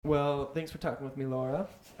thanks for talking with me, Laura.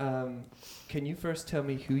 Can you first tell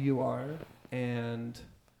me who you are and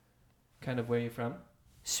kind of where you're from?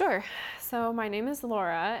 Sure. So my name is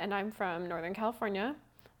Laura, and I'm from Northern California,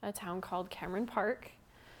 a town called Cameron Park.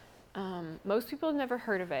 Most people have never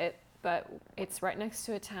heard of it, but it's right next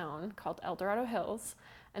to a town called El Dorado Hills.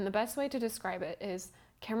 And the best way to describe it is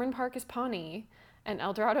Cameron Park is Pawnee, and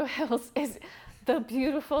El Dorado Hills is the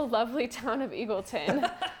beautiful, lovely town of Eagleton.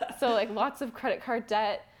 So like lots of credit card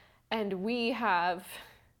debt, and we have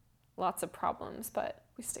lots of problems, but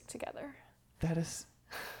we stick together. That is,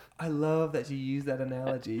 I love that you use that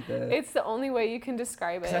analogy. It's the only way you can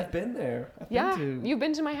describe it. 'Cause I've been there. You've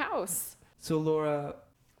been to my house. So Laura,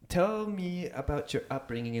 tell me about your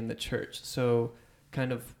upbringing in the church. So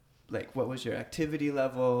kind of like, what was your activity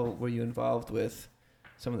level? Were you involved with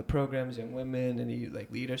some of the programs, young women, any like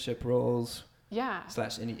leadership roles? Yeah.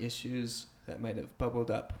 / any issues that might have bubbled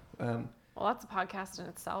up? Well, that's a podcast in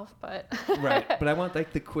itself, but... Right, but I want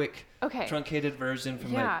like the quick, okay. truncated version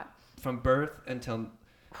from from birth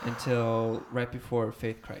until right before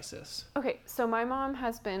faith crisis. Okay, so my mom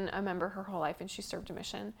has been a member her whole life, and she served a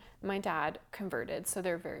mission. My dad converted, so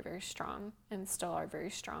they're very, very strong, and still are very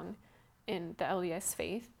strong in the LDS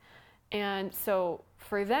faith. And so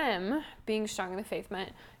for them, being strong in the faith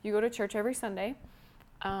meant you go to church every Sunday.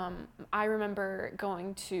 I remember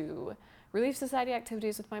going to Relief Society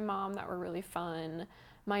activities with my mom that were really fun.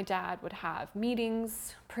 My dad would have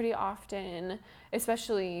meetings pretty often,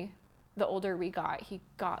 especially the older we got. He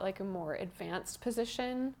got like a more advanced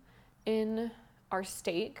position in our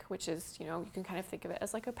stake, which is, you can kind of think of it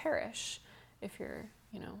as like a parish if you're,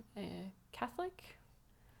 a Catholic.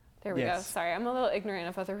 There we go. Sorry, I'm a little ignorant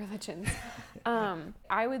of other religions.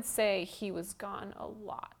 I would say he was gone a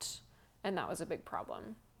lot, and that was a big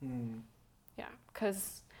problem. Yeah,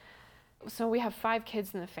 because so we have 5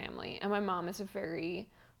 kids in the family, and my mom is a very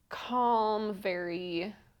calm,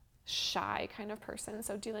 very shy kind of person.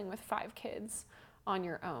 So dealing with 5 kids on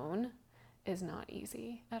your own is not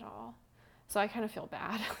easy at all. So I kind of feel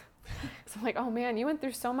bad. So I'm like, oh man, you went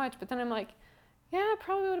through so much. But then I'm like, yeah, it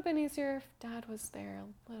probably would have been easier if Dad was there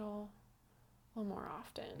a little more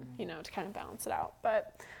often, to kind of balance it out.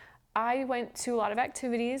 But I went to a lot of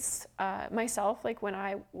activities myself. Like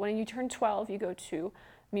when you turn 12, you go to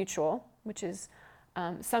Mutual, which is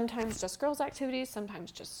sometimes just girls' activities,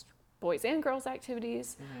 sometimes just boys and girls'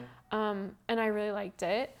 activities. And I really liked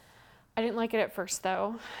it. I didn't like it at first,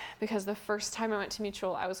 though, because the first time I went to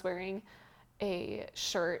Mutual, I was wearing a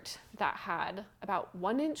shirt that had about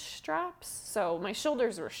 1-inch straps, so my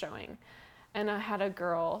shoulders were showing. And I had a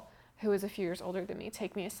girl who was a few years older than me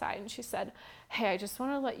take me aside, and she said, hey, I just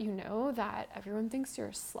want to let you know that everyone thinks you're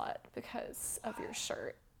a slut because of your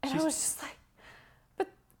shirt. And I was just like,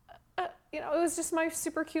 but, it was just my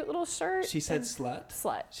super cute little shirt. She said slut?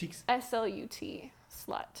 Slut. S-L-U-T,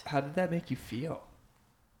 slut. How did that make you feel?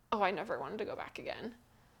 Oh, I never wanted to go back again.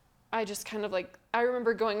 I just kind of I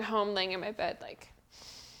remember going home, laying in my bed,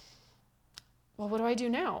 well, what do I do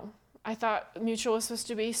now? I thought Mutual was supposed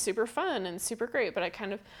to be super fun and super great, but I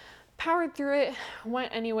kind of powered through it,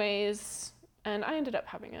 went anyways, and I ended up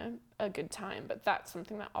having a good time, but that's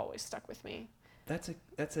something that always stuck with me. That's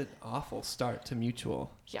an awful start to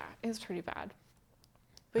Mutual. Yeah, it was pretty bad.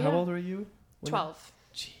 But How old were you? 12.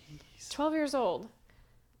 Jeez. 12 years old.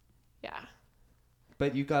 Yeah.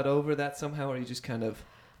 But you got over that somehow, or you just kind of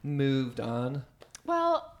moved on?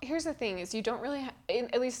 Well, here's the thing is you don't really,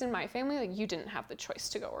 at least in my family, you didn't have the choice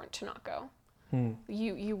to go or to not go.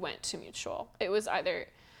 You went to Mutual. It was either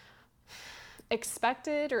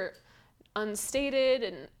expected or unstated,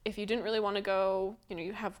 and if you didn't really want to go,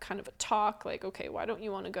 you have kind of a talk like, okay, why don't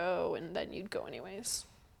you want to go? And then you'd go anyways.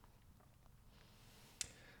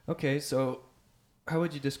 Okay, so how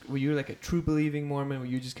would you were you like a true believing Mormon? Were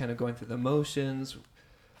you just kind of going through the motions?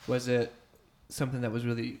 Was it something that was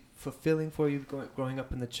really fulfilling for you growing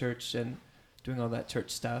up in the church and doing all that church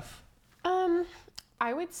stuff?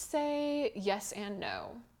 I would say yes and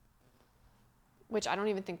no, which I don't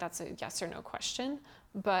even think that's a yes or no question.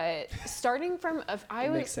 But starting from,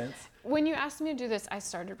 makes sense. When you asked me to do this, I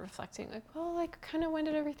started reflecting kind of when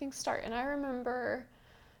did everything start? And I remember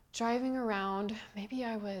driving around, maybe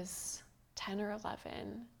I was 10 or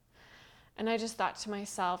 11. And I just thought to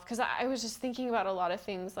myself, because I was just thinking about a lot of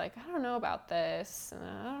things I don't know about this, and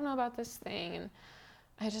I don't know about this thing. And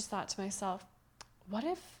I just thought to myself, what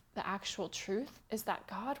if the actual truth is that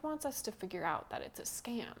God wants us to figure out that it's a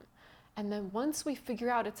scam? And then once we figure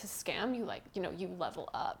out it's a scam, you level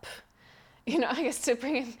up. I guess to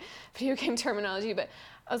bring in video game terminology, but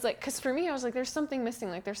I was because for me, I was there's something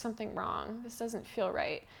missing, there's something wrong. This doesn't feel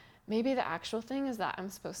right. Maybe the actual thing is that I'm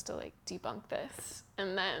supposed to debunk this.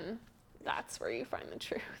 And then that's where you find the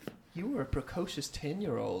truth. You were a precocious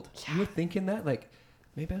 10-year-old. Yeah. You were thinking that, like,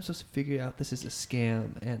 maybe I'm supposed to figure out this is a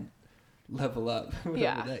scam and level up, whatever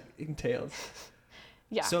Yeah. that entails.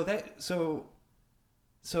 Yeah. So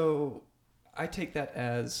I take that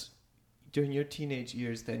as during your teenage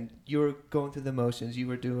years, then you were going through the motions, you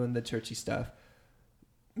were doing the churchy stuff.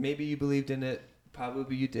 Maybe you believed in it,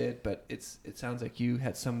 probably you did, but it sounds like you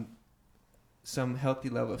had some healthy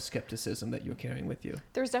level of skepticism that you're carrying with you.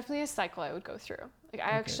 There was definitely a cycle I would go through. Like,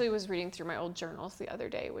 I actually was reading through my old journals the other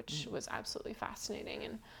day, which was absolutely fascinating.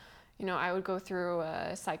 And, you know, I would go through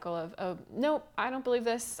a cycle of, nope, I don't believe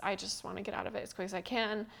this. I just want to get out of it as quick as I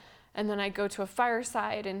can. And then I'd go to a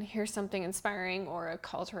fireside and hear something inspiring, or a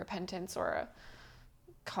call to repentance, or a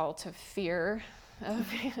call to fear of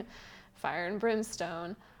fire and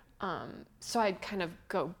brimstone. So I'd kind of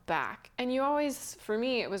go back. And you always, for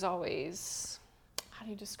me, it was always, how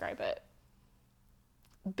do you describe it?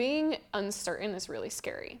 Being uncertain is really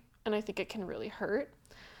scary, and I think it can really hurt.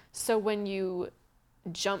 So when you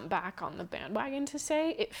jump back on the bandwagon, to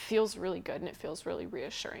say, it feels really good and it feels really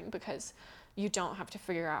reassuring, because you don't have to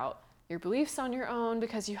figure out your beliefs on your own,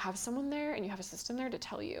 because you have someone there and you have a system there to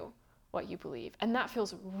tell you what you believe. And that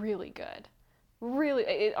feels really good.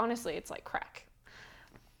 Really, honestly, it's like crack.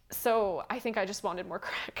 So I think I just wanted more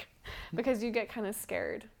crack, because you get kind of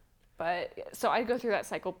scared. But so I go through that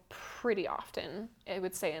cycle pretty often, I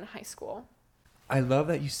would say, in high school. I love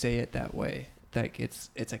that you say it that way. Like it's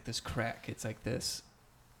like this crack. It's like this.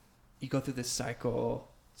 You go through this cycle.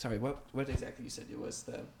 Sorry, what exactly you said? It was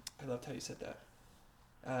I loved how you said that.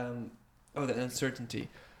 The uncertainty.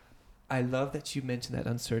 I love that you mentioned that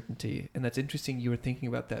uncertainty, and that's interesting. You were thinking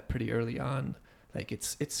about that pretty early on. Like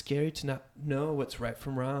it's scary to not know what's right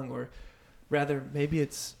from wrong, or rather, maybe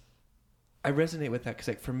it's. I resonate with that because,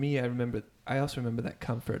 like, for me, I also remember that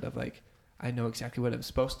comfort of, like, I know exactly what I'm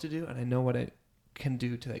supposed to do, and I know what I can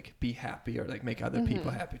do to, like, be happy, or, like, make other people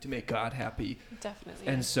happy, to make God happy. Definitely.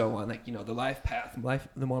 And so on, like, you know, the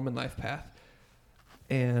Mormon life path.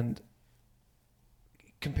 And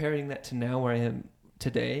comparing that to now where I am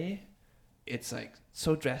today, it's, like,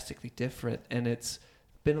 so drastically different, and it's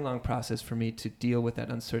been a long process for me to deal with that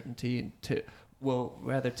uncertainty, and to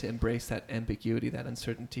embrace that ambiguity, that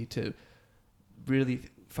uncertainty, to really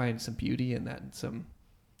find some beauty in that, and some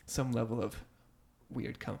level of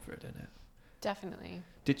weird comfort in it. Definitely.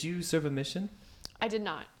 Did you serve a mission? I did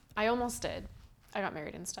not. I almost did. I got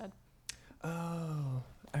married instead. Oh,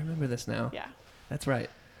 I remember this now. Yeah. That's right.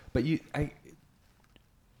 But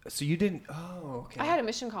so you didn't. Oh, okay. I had a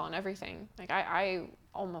mission call and everything. Like, I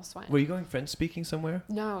almost went. Were you going French speaking somewhere?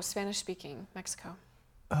 No, Spanish speaking, Mexico.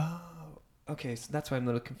 Oh, okay. So that's why I'm a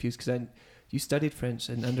little confused, because you studied French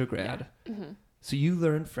in undergrad. Yeah. Mm-hmm. So you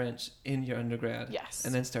learned French in your undergrad. Yes.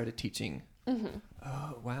 And then started teaching. Mm-hmm.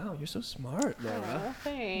 Oh, wow. You're so smart, Laura. Oh,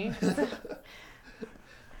 thanks.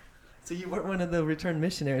 So you weren't one of the returned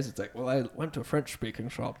missionaries. It's like, well, I went to French speaking,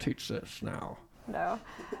 so I'll teach this now. No.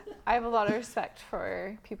 I have a lot of respect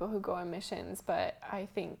for people who go on missions, but I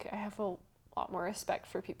think I have a lot more respect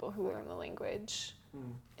for people who learn the language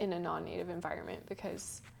in a non-native environment,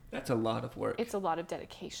 because that's a lot of work. It's a lot of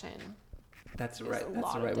dedication. That's the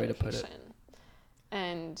right way to put it.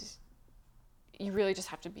 And you really just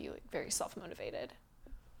have to be, like, very self-motivated.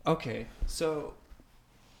 Okay, so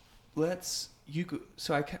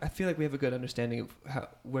I feel like we have a good understanding of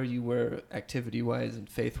where you were activity-wise and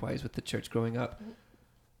faith-wise with the church growing up. Mm-hmm.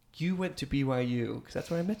 You went to BYU because that's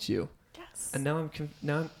where I met you. Yes. And now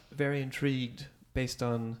I'm very intrigued based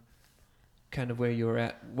on kind of where you were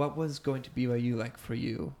at. What was going to BYU like for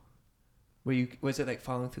you? Was it like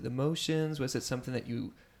following through the motions? Was it something that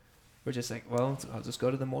you were just like, well, I'll just go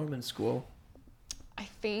to the Mormon school? I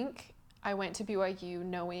think I went to BYU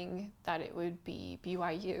knowing that it would be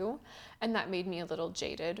BYU, and that made me a little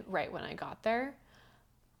jaded right when I got there.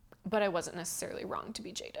 But I wasn't necessarily wrong to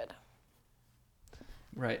be jaded.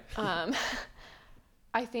 Right.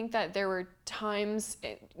 I think that there were times,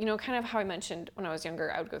 kind of how I mentioned when I was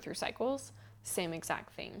younger, I would go through cycles. Same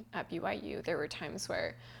exact thing at BYU. There were times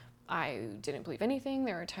where I didn't believe anything.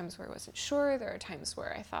 There were times where I wasn't sure. There are times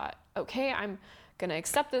where I thought, okay, I'm going to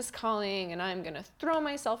accept this calling and I'm going to throw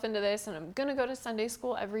myself into this, and I'm going to go to Sunday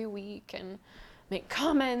school every week and make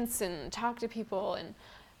comments and talk to people, and,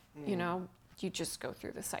 you just go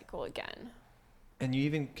through the cycle again. And you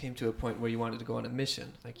even came to a point where you wanted to go on a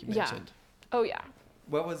mission, like you mentioned. Oh, yeah.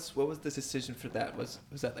 What was the decision for that? Was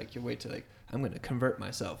that like your way to, like, I'm going to convert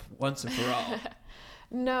myself once and for all?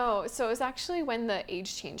 No. So it was actually when the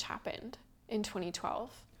age change happened in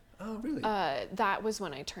 2012. Oh, really? That was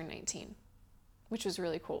when I turned 19, which was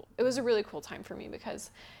really cool. It was a really cool time for me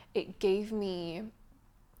because it gave me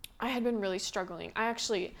I had been really struggling. I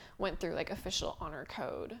actually went through like official honor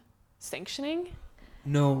code sanctioning.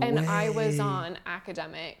 No And way. I was on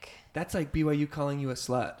academic. That's like BYU calling you a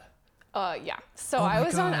slut. Yeah. So Oh I my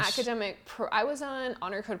was on gosh. I was on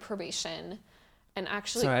honor code probation, and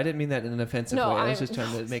actually. Sorry, I didn't mean that in an offensive No, way. I was I'm- just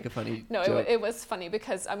trying to make a funny No, joke. it was funny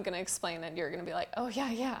because I'm going to explain and you're going to be like, oh,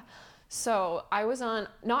 yeah, yeah. So I was on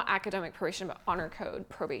not academic probation, but honor code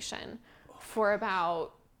probation for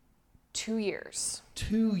about 2 years.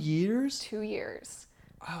 2 years? 2 years.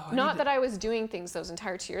 Oh, Not that I was doing things those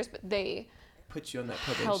entire 2 years, but they put you on that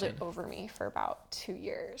held it probation. over me for about 2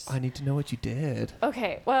 years. I need to know what you did.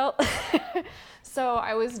 Okay, well, so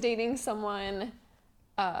I was dating someone.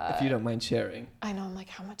 If you don't mind sharing. I know, I'm like,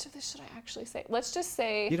 how much of this should I actually say? Let's just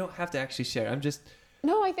say. You don't have to actually share. I'm just.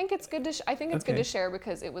 No, I think it's good to. I think it's good Okay. to share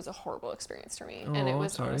because it was a horrible experience for me, and it Oh,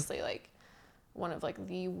 was sorry. honestly like one of like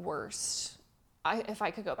the worst. If I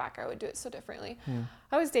could go back, I would do it so differently.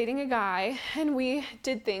 I was dating a guy, and we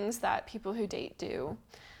did things that people who date do,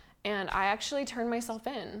 and I actually turned myself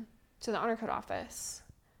in to the honor code office.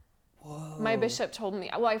 Whoa. My bishop told me.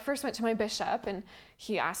 Well, I first went to my bishop, and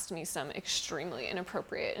he asked me some extremely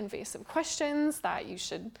inappropriate, invasive questions that you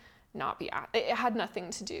should not be at. It had nothing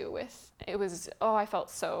to do with. It was. Oh, I felt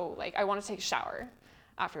so like I wanted to take a shower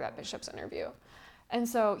after that bishop's interview, and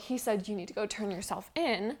so he said you need to go turn yourself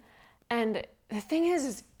in, and the thing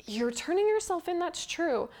is you're turning yourself in. That's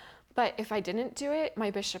true, but if I didn't do it, my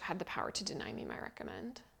bishop had the power to deny me my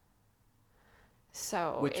recommend.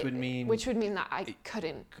 So Which would mean that I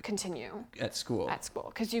couldn't continue at school.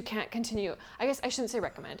 because you can't continue. I guess I shouldn't say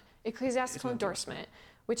recommend. Ecclesiastical endorsement,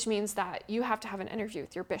 which means that you have to have an interview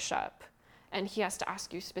with your bishop, and he has to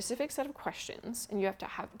ask you a specific set of questions, and you have to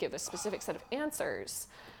give a specific set of answers.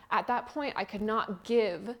 At that point, I could not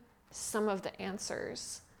give some of the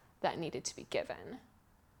answers that needed to be given.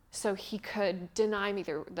 So he could deny me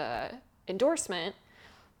the endorsement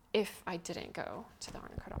if I didn't go to the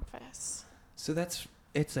honor code office. So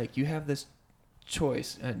it's like you have this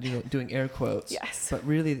choice, and doing air quotes. Yes. But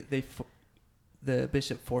really, the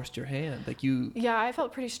bishop forced your hand. Like you. Yeah, I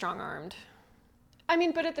felt pretty strong-armed. I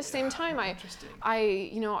mean, but at the same time, Interesting.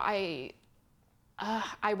 I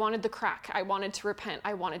wanted the crack. I wanted to repent.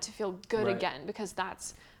 I wanted to feel good Right. again because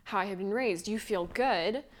that's how I had been raised. You feel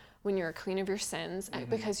good when you're clean of your sins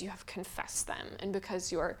because you have confessed them and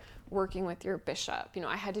because you are working with your bishop.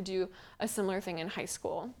 I had to do a similar thing in high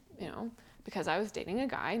school, because I was dating a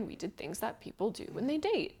guy and we did things that people do when they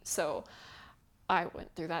date. So I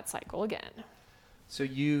went through that cycle again. So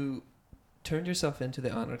you turned yourself into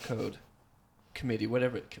the honor code committee, what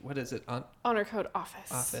is it? Honor code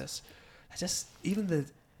office. Office. I just even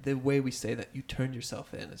the way we say that you turned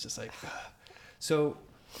yourself in, it's just like. So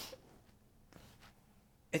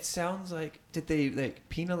it sounds like, did they like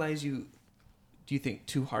penalize you? Do you think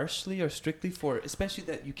too harshly or strictly for, especially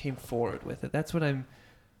that you came forward with it? That's what I'm.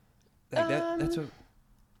 Like that's what.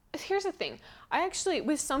 Here's the thing. I actually,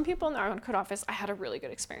 with some people in the honor code office, I had a really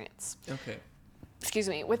good experience. Okay. Excuse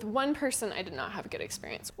me. With one person, I did not have a good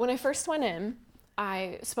experience. When I first went in,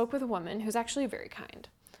 I spoke with a woman who's actually very kind.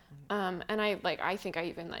 And I think I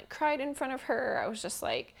even cried in front of her. I was just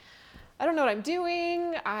like, I don't know what I'm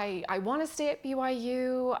doing. I want to stay at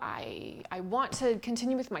BYU. I want to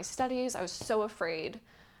continue with my studies. I was so afraid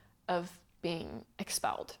of being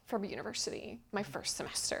expelled from university, my first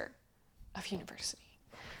semester of university.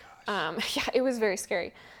 Yeah, it was very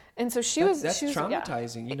scary. And so That's she was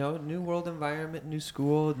traumatizing, new world environment, new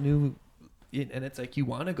school, and it's like you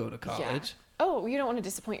want to go to college. Oh, you don't want to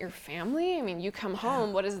disappoint your family? I mean, you come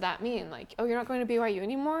home, what does that mean? Like, oh, you're not going to BYU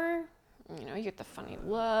anymore? You get the funny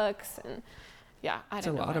looks and I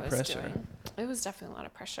didn't know what I was doing. It was definitely a lot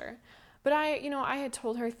of pressure. But I had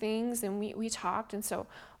told her things and we talked. And so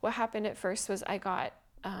what happened at first was I got,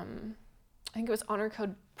 I think it was honor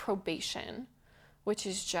code probation, which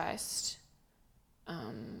is just,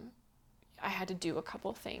 I had to do a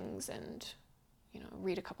couple things and,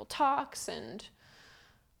 read a couple talks. And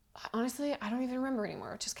honestly, I don't even remember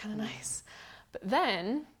anymore, which is kind of nice. But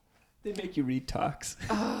then... They make you read talks.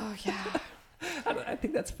 Oh, yeah. I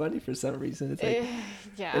think that's funny for some reason. It's like,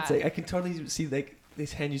 it's like I can totally see they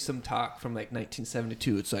hand you some talk from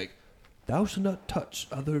 1972. It's like, thou shalt not touch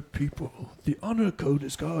other people. The honor code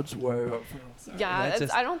is God's way. Yeah,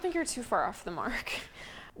 I don't think you're too far off the mark.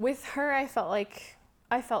 With her, I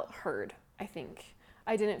felt heard, I think.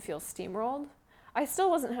 I didn't feel steamrolled. I still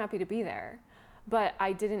wasn't happy to be there, but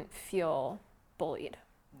I didn't feel bullied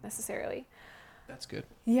necessarily. That's good.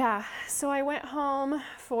 Yeah, so I went home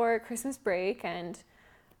for Christmas break and,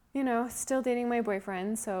 still dating my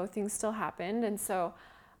boyfriend, so things still happened. And so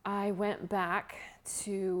I went back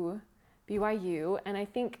to BYU, and I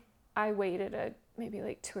think I waited maybe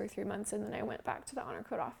like 2 or 3 months, and then I went back to the honor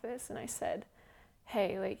code office and I said,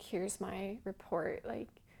 hey, like, here's my report. Like,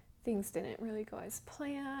 things didn't really go as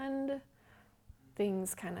planned.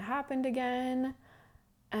 Things kind of happened again.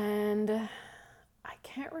 And I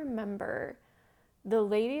can't remember. The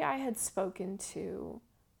lady I had spoken to,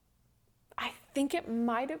 I think it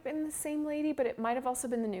might have been the same lady, but it might have also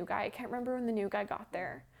been the new guy. I can't remember when the new guy got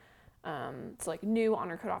there. It's like new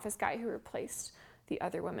honor code office guy who replaced the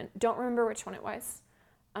other woman. Don't remember which one it was.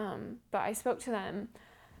 But I spoke to them,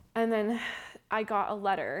 and then I got a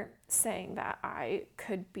letter saying that I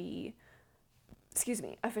could be,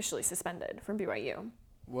 officially suspended from BYU.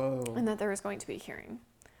 Whoa. And that there was going to be a hearing.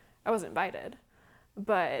 I wasn't invited,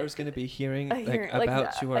 but There was going to be a hearing,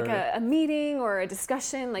 about your... Like a meeting or a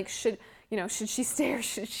discussion, like should she stay or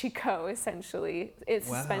should she go, essentially. It's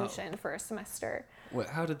suspension for a semester.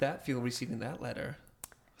 How did that feel, receiving that letter?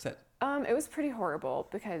 Was that... It was pretty horrible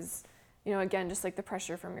because, again, just like the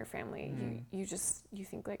pressure from your family, you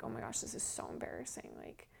think like, oh my gosh, this is so embarrassing.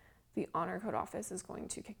 Like, the honor code office is going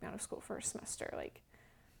to kick me out of school for a semester. Like,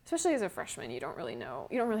 especially as a freshman, you don't really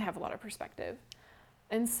have a lot of perspective.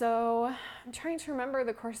 And so I'm trying to remember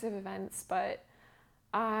the course of events, but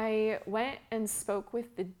I went and spoke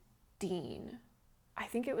with the dean. I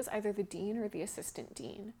think it was either the dean or the assistant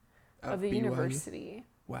dean of the university.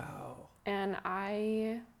 Wow. And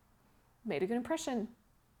I made a good impression,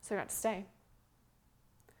 so I got to stay.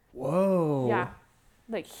 Whoa. Yeah.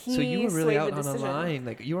 Like, he So you were really out on the line.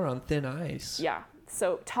 Like, you were on thin ice. Yeah.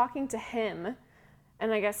 So talking to him,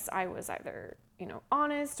 and I guess I was either,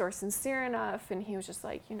 honest or sincere enough, and he was just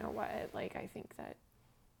like, you know what, like, I think that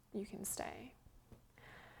you can stay.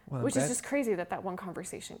 Well, which is just crazy that one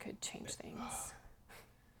conversation could change things.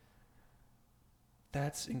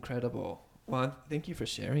 That's incredible. Well, thank you for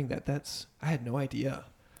sharing that. I had no idea.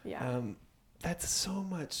 Yeah. That's so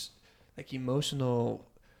much like emotional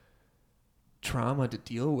trauma to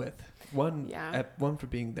deal with. One for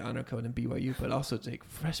being the honor code in BYU, but also like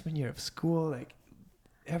freshman year of school, like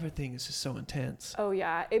everything is just so intense. Oh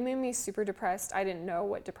yeah, it made me super depressed. I didn't know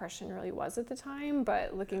what depression really was at the time,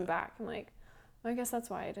 but looking back, I'm like, I guess that's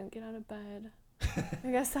why I didn't get out of bed.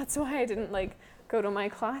 I guess that's why I didn't like go to my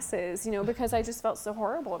classes, because I just felt so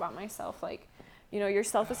horrible about myself. Like, your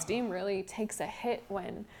self-esteem really takes a hit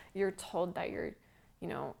when you're told that you're,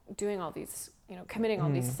 doing all these, committing all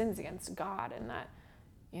these sins against God, and that,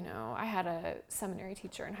 I had a seminary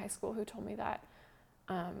teacher in high school who told me that,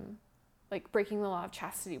 like, breaking the law of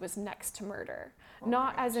chastity was next to murder.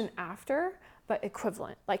 Not as an after, but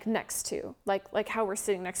equivalent, like next to, like how we're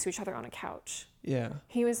sitting next to each other on a couch. Yeah.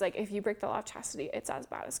 He was like, if you break the law of chastity, it's as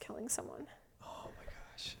bad as killing someone. Oh my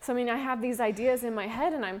gosh. So, I have these ideas in my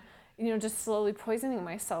head, and I'm, just slowly poisoning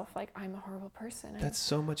myself. Like, I'm a horrible person. That's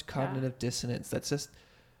so much cognitive dissonance. That's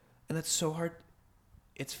so hard.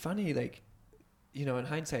 It's funny, like, in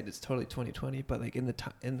hindsight, it's totally 2020, but like in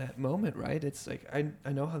that moment, right? It's like,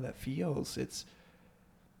 I know how that feels. It's,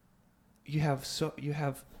 you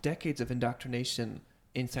have decades of indoctrination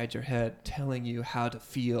inside your head telling you how to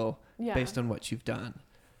feel based on what you've done.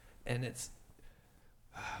 And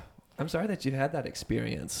I'm sorry that you've had that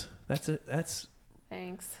experience.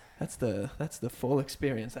 Thanks. That's the full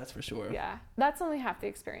experience, that's for sure. Yeah, that's only half the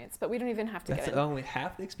experience, but we don't even have to get in. That's only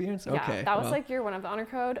half the experience? Yeah, okay. That was like year one of the honor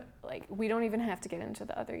code. Like, we don't even have to get into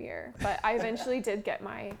the other year. But I eventually did get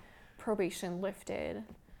my probation lifted,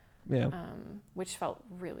 which felt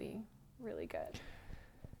really, really good.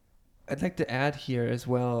 I'd like to add here as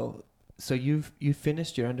well, so you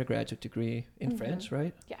finished your undergraduate degree in French,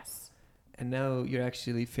 right? Yes. And now you're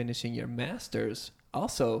actually finishing your master's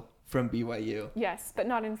also from BYU. Yes, but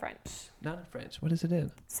not in French. Not in French. What is it in?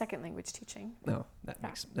 Second language teaching. No, that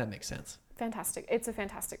makes sense. Fantastic. It's a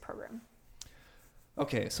fantastic program.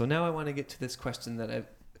 Okay, so now I want to get to this question that I've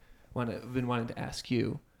been wanting to ask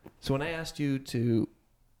you. So when I asked you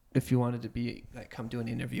if you wanted to come do an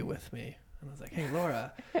interview with me, and I was like, hey,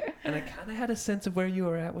 Laura, and I kind of had a sense of where you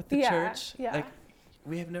were at with the church. Yeah. Like,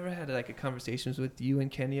 we have never had a conversations with you and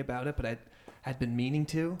Kenny about it, but I had been meaning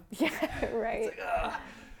to. Yeah, right. It's like,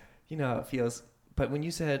 how it feels. But when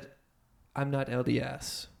you said, I'm not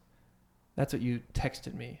LDS, that's what you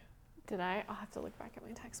texted me. Did I? I'll have to look back at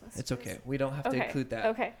my text messages. It's okay. We don't have to include that.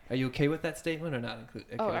 Okay. Are you okay with that statement or not include?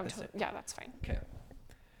 Okay yeah, that's fine. Okay.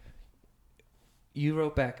 You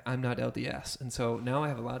wrote back, I'm not LDS. And so now I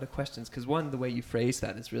have a lot of questions because one, the way you phrase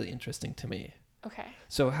that is really interesting to me. Okay.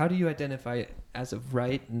 So how do you identify it as of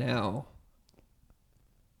right now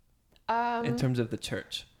in terms of the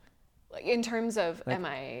church? Like, in terms of, am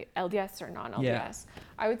I LDS or non-LDS? Yeah.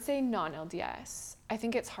 I would say non-LDS. I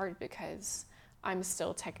think it's hard because I'm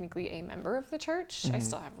still technically a member of the church. I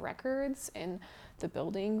still have records in the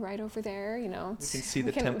building right over there, you know. You can see the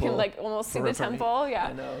we can temple. like almost see the temple, yeah.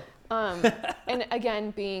 I know. And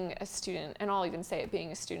again, being a student, and I'll even say it,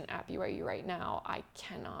 being a student at BYU right now, I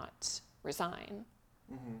cannot resign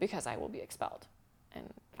because I will be expelled and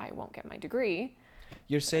I won't get my degree.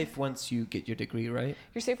 You're safe once you get your degree, right?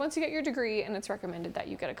 You're safe once you get your degree, and it's recommended that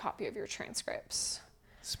you get a copy of your transcripts.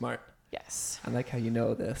 Smart. Yes. I like how you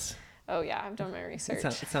know this. Oh yeah, I've done my research.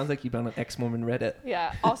 It sounds like you've been on ex-Mormon Reddit.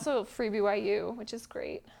 Yeah. Also free BYU, which is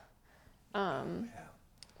great.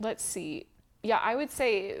 Let's see. Yeah, I would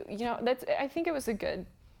say, you know, I think it was a good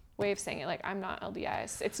way of saying it. Like, I'm not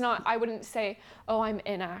LDS. It's not, I wouldn't say, oh, I'm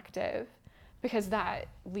inactive, because that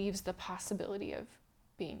leaves the possibility of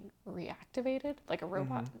being reactivated like a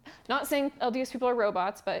robot. Not saying LDS people are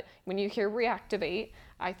robots, but when you hear reactivate,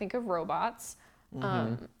 I think of robots.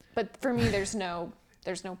 But for me, there's no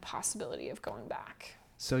possibility of going back.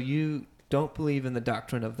 So you don't believe in the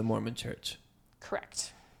doctrine of the Mormon Church?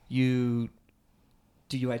 Correct.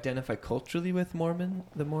 Do you identify culturally with the Mormon?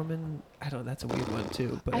 I don't know, that's a weird one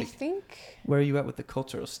too. But I think... Where are you at with the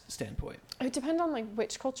cultural standpoint? It depends on like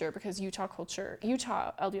which culture, because Utah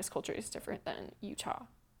LDS culture is different than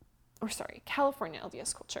California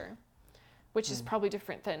LDS culture, which is probably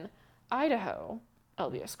different than Idaho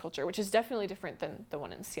LDS culture, which is definitely different than the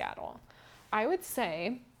one in Seattle. I would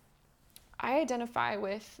say I identify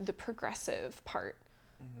with the progressive part,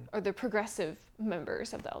 or the progressive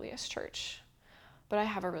members of the LDS church. But I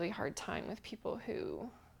have a really hard time with people who,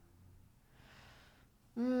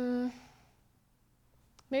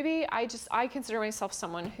 maybe I consider myself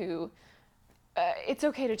someone who, it's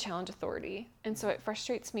okay to challenge authority. And so it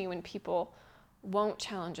frustrates me when people won't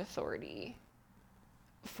challenge authority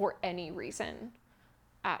for any reason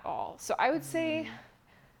at all. So I would say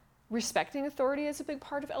respecting authority is a big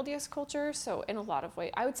part of LDS culture. So in a lot of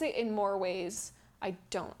ways, I would say in more ways, I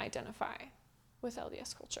don't identify with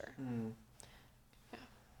LDS culture.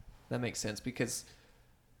 That makes sense, because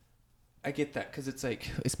I get that, because it's like,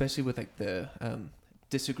 especially with like the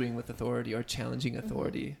disagreeing with authority or challenging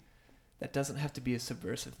authority, that doesn't have to be a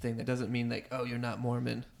subversive thing. That doesn't mean like, oh, you're not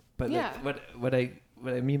Mormon. But like, what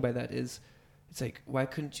I mean by that is, it's like, why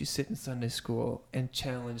couldn't you sit in Sunday school and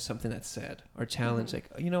challenge something that's said, or challenge like,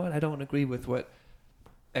 you know what, I don't agree with what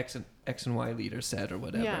X and Y leader said or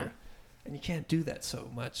whatever. Yeah. And you can't do that so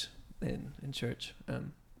much in church.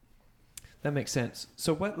 That makes sense.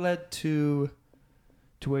 So what led to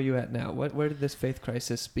where you're at now? Where did this faith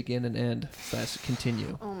crisis begin and end /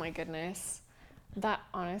 continue? Oh my goodness. That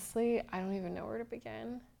honestly, I don't even know where to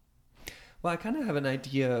begin. Well, I kind of have an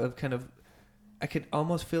idea of I could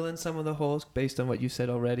almost fill in some of the holes based on what you said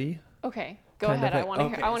already. Okay, go ahead. I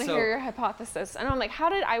want to hear your hypothesis. And I'm like,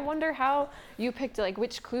 I wonder how you picked, like,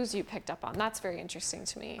 which clues you picked up on. That's very interesting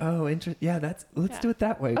to me. Oh, yeah, let's do it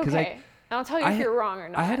that way. Okay. And I'll tell you if you're wrong or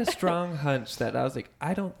not. I had a strong hunch that I was like,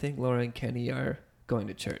 I don't think Laura and Kenny are going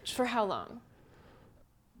to church. For how long?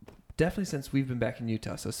 Definitely since we've been back in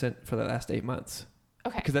Utah, so for the last 8 months.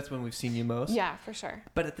 Okay. Because that's when we've seen you most. Yeah, for sure.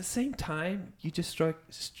 But at the same time, you just struck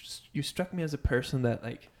me as a person that,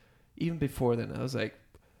 like, even before then, I was like,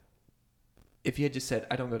 if you had just said,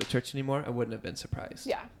 I don't go to church anymore, I wouldn't have been surprised.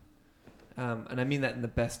 Yeah. And I mean that in the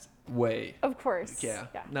best way. Of course. Yeah.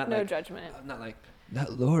 Not no judgment. Not like,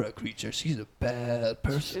 that Laura creature, she's a bad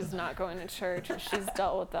person. She's not going to church, and she's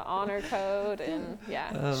dealt with the honor code, and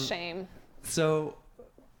shame. So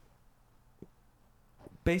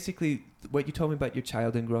basically, what you told me about your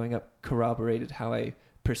childhood and growing up corroborated how I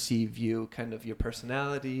perceive you, kind of your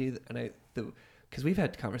personality, and because we've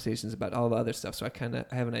had conversations about all the other stuff, so I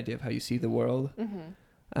have an idea of how you see the world.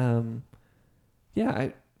 To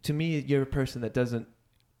me, you're a person that doesn't,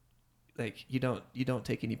 like, you don't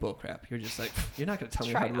take any bull crap. You're just like, you're not going to tell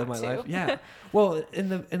me how to live my life. Yeah. Well,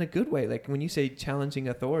 in a good way. Like, when you say challenging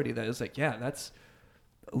authority, that is like, yeah, that's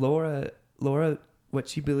Laura, what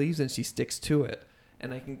she believes in, she sticks to it.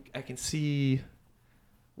 And I can see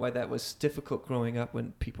why that was difficult growing up,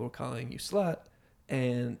 when people were calling you slut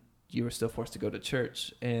and you were still forced to go to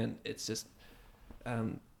church, and it's just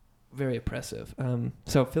very oppressive.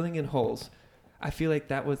 So filling in holes, I feel like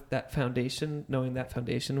that was that foundation, knowing that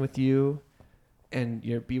foundation with you and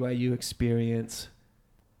your BYU experience.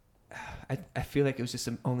 I feel like it was just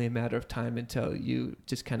only a matter of time until you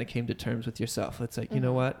just kind of came to terms with yourself. It's like, you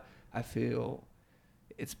know what? I feel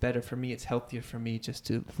it's better for me. It's healthier for me just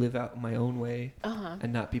to live out my own way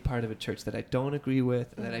and not be part of a church that I don't agree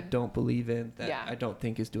with, that I don't believe in, that I don't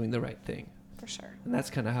think is doing the right thing. For sure. And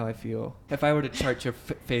that's kind of how I feel. If I were to chart your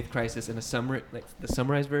faith crisis in a summary, like the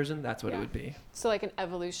summarized version, that's what it would be. So like an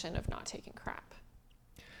evolution of not taking crap.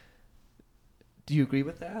 Do you agree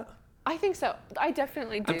with that? I think so. I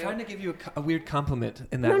definitely do. I'm trying to give you a weird compliment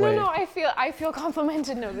in that no, way. No, I feel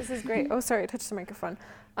complimented. No, this is great. Oh, sorry, I touched the microphone.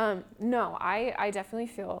 No, I definitely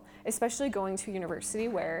feel, especially going to university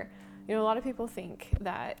where, a lot of people think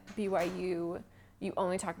that BYU, you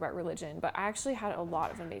only talk about religion, but I actually had a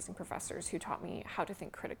lot of amazing professors who taught me how to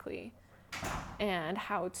think critically and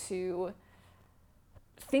how to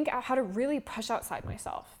think out, how to really push outside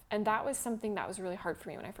myself. And that was something that was really hard for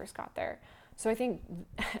me when I first got there. So I think,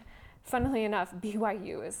 funnily enough,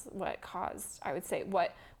 BYU is what caused, I would say,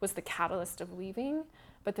 what was the catalyst of leaving,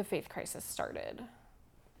 but the faith crisis started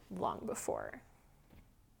long before.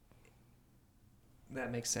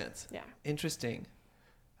 That makes sense. Yeah. Interesting.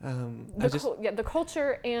 The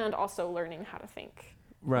culture and also learning how to think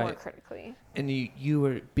more critically. And you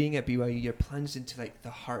were being at BYU, you're plunged into like the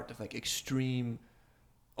heart of like extreme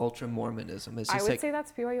ultra Mormonism. It's just I would say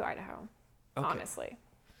that's BYU Idaho. Okay. Honestly.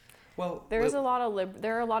 Well, there are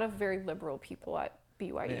a lot of very liberal people at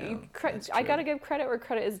BYU. Yeah, I got to give credit where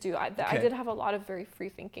credit is due. I did have a lot of very free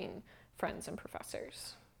thinking friends and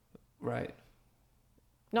professors. Right.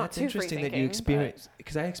 Not That's too interesting that you experienced,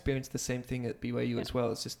 because I experienced the same thing at BYU as well.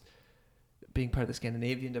 It's just being part of the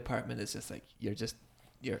Scandinavian department is just like you're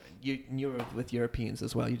with Europeans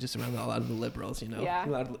as well. You're just around a lot of the liberals, Yeah. A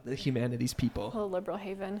lot of the humanities people. A liberal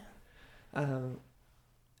haven.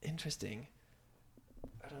 Interesting.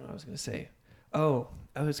 I don't know what I was going to say. Oh,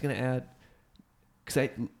 I was going to add, because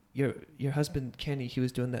your husband Kenny, he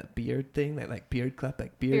was doing that beard thing, that like beard club,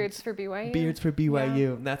 like Beards for BYU. Beards for BYU. Yeah.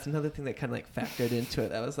 And that's another thing that kind of like factored into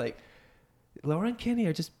it. I was like, Laura and Kenny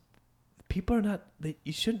are just, people are not,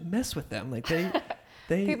 you shouldn't mess with them. Like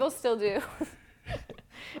they people still do.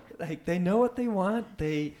 Like they know what they want.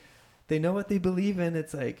 They know what they believe in.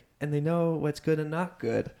 It's like, and they know what's good and not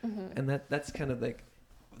good. Mm-hmm. And that's kind of like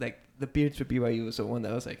the Beards for BYU was the one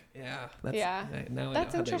that was like, yeah. Now that's I know how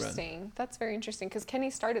interesting. they run. That's very interesting because Kenny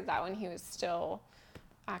started that when he was still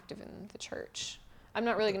active in the church. I'm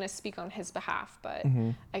not really going to speak on his behalf, but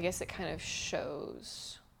mm-hmm. I guess it kind of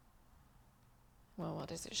shows. Well, what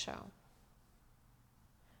does it show?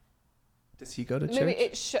 Does he go to church? Maybe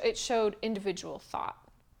it showed individual thought.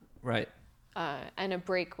 Right. And a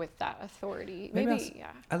break with that authority. Maybe yeah.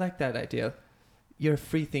 I like that idea. You're a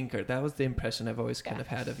free thinker. That was the impression I've always kind of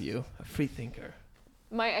had of you. A free thinker.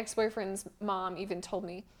 My ex-boyfriend's mom even told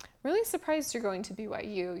me, really surprised you're going to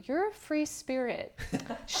BYU. You're a free spirit.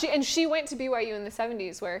 She went to BYU in the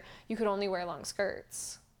 70s where you could only wear long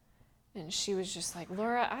skirts. And she was just like,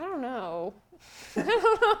 Laura, I don't know. I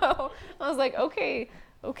don't know. I was like, okay,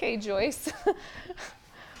 Joyce.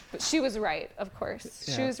 But she was right, of course.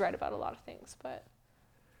 Yeah. She was right about a lot of things, but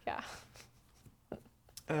yeah.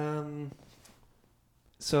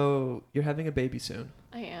 So you're having a baby soon?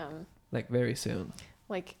 I am. Like very soon?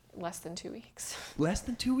 Like less than 2 weeks. Less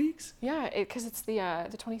than 2 weeks? Yeah, because it's the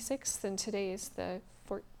 26th and today is the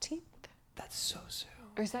 14th. That's so soon.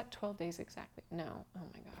 Or is that 12 days exactly? No. Oh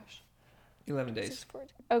my gosh. 11 days.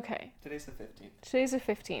 Okay. Today's the 15th. Today's the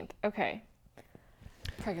 15th. Okay.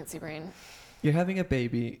 Pregnancy brain. You're having a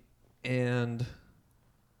baby, and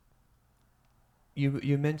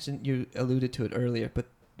you mentioned, you alluded to it earlier, but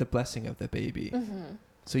the blessing of the baby. Mm-hmm.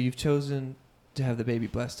 So you've chosen to have the baby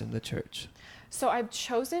blessed in the church. So I've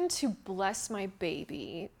chosen to bless my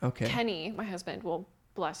baby. Okay. Kenny, my husband, will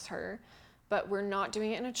bless her, but we're not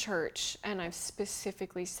doing it in a church, and I've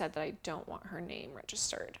specifically said that I don't want her name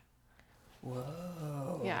registered.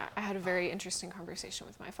 Whoa. Yeah, I had a very interesting conversation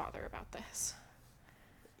with my father about this.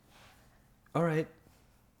 All right.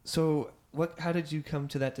 So how did you come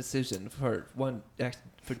to that decision for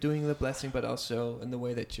doing the blessing, but also in the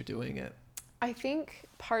way that you're doing it? I think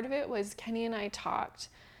part of it was Kenny and I talked,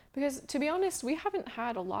 because to be honest, we haven't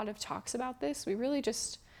had a lot of talks about this. We really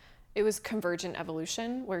it was convergent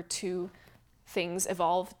evolution where two things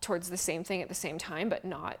evolve towards the same thing at the same time, but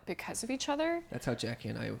not because of each other. That's how Jackie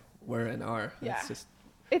and I were and are. Yeah.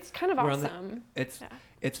 It's kind of awesome.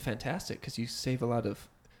 It's fantastic because you save a lot of,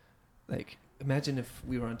 like, imagine if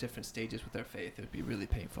we were on different stages with our faith, it would be really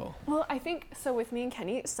painful. Well, I think, so with me and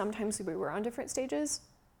Kenny, sometimes we were on different stages,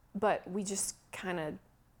 but we just kind of,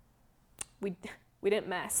 we didn't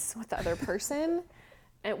mess with the other person.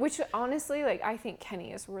 And which honestly, like, I think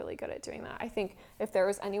Kenny is really good at doing that. I think if there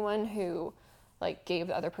was anyone who like gave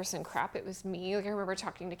the other person crap, it was me. Like I remember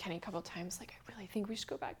talking to Kenny a couple of times, like, I really think we should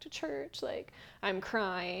go back to church. Like I'm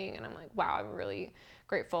crying and I'm like, wow, I'm really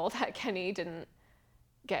grateful that Kenny didn't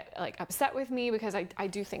get like upset with me, because I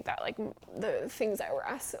do think that like the things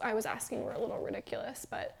I was asking were a little ridiculous,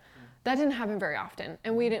 but that didn't happen very often.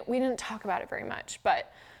 And we didn't talk about it very much,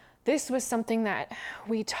 but this was something that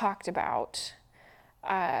we talked about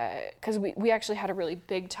because we actually had a really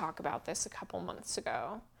big talk about this a couple months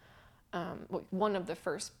ago. One of the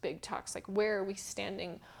first big talks, like where are we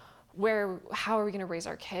standing? How are we going to raise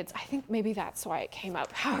our kids? I think maybe that's why it came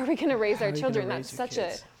up. How are we going to raise our children? That's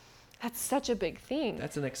such a big thing.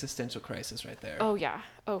 That's an existential crisis right there. Oh yeah.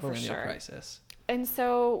 Oh, for Millennial sure. crisis. And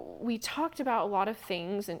so we talked about a lot of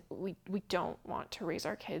things, and we don't want to raise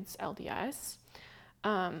our kids LDS.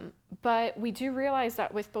 But we do realize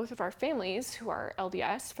that with both of our families who are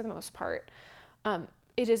LDS for the most part,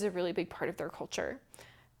 it is a really big part of their culture.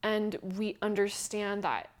 And we understand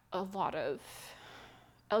that a lot of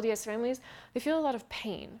LDS families, they feel a lot of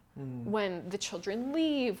pain when the children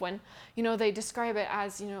leave, when, they describe it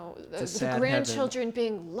as, the grandchildren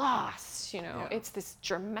being lost, it's this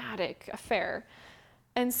dramatic affair.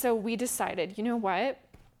 And so we decided, you know what,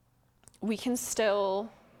 we can still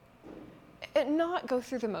not go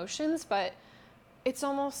through the motions, but it's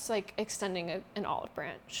almost like extending an olive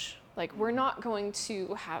branch. Like, we're not going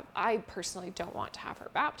to I personally don't want to have her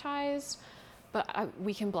baptized, but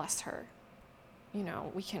we can bless her.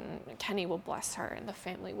 Kenny will bless her and the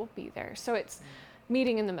family will be there. So it's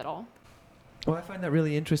meeting in the middle. Well, I find that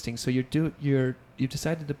really interesting. So you've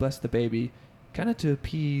decided to bless the baby kind of to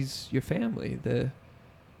appease your family.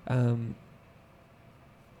 And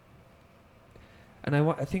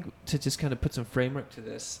I think to just kind of put some framework to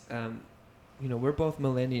this, we're both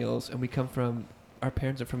millennials and we come from, our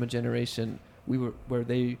parents are from a generation where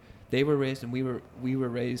they were raised and we were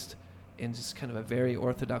raised in just kind of a very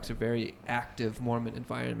orthodox, a very active Mormon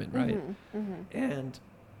environment, right? Mm-hmm, mm-hmm. And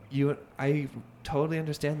I totally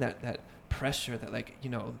understand that pressure that, like,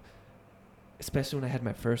 especially when I had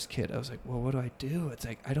my first kid, I was like, well, what do I do? It's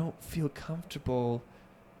like, I don't feel comfortable,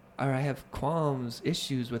 or I have qualms,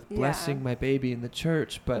 issues with blessing my baby in the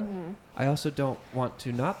church, but I also don't want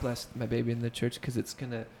to not bless my baby in the church because it's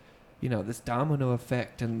going to, this domino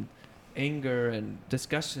effect and anger and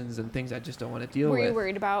discussions and things I just don't want to deal with. Were you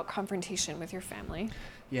worried about confrontation with your family?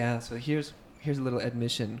 Yeah, so here's a little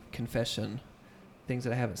admission, confession, things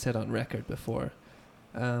that I haven't said on record before.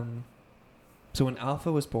 So when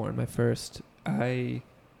Alpha was born, my first, I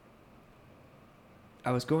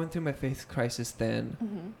was going through my faith crisis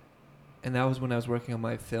then, and that was when I was working on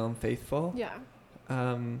my film Faithful. Yeah.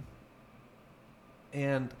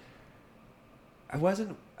 And I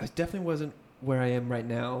definitely wasn't where I am right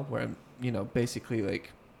now, where I'm, basically,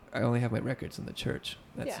 like, I only have my records in the church.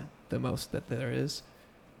 That's the most that there is.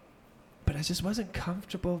 But I just wasn't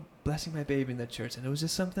comfortable blessing my baby in the church. And it was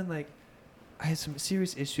just something like, I had some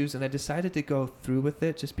serious issues and I decided to go through with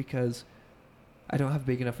it just because I don't have a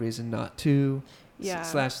big enough reason not to. Yeah.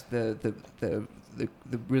 Slash the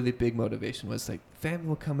really big motivation was like, family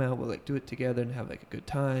will come out, we'll like do it together and have like a good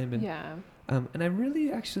time. And and I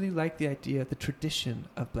really actually like the idea, the tradition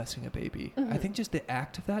of blessing a baby. I think just the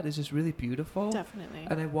act of that is just really beautiful. Definitely.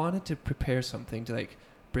 And I wanted to prepare something to like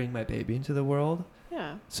bring my baby into the world.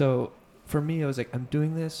 Yeah. So for me, I was like, I'm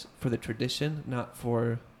doing this for the tradition, not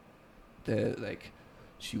for the like,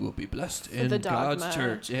 she will be blessed in God's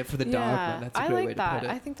church. Yeah, for the dogma. That's a great way to put it.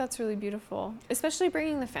 I think that's really beautiful, especially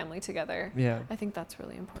bringing the family together. Yeah. I think that's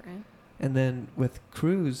really important. And then with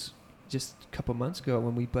Cruz, just a couple months ago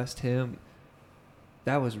when we blessed him,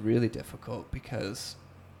 that was really difficult because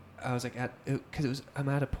I was like, I'm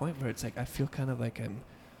at a point where it's like, I feel kind of like I'm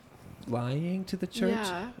lying to the church.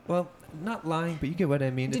 Yeah. Well, not lying, but you get what I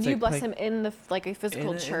mean. Did you bless him in the a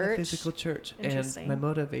physical church? In the physical church. And my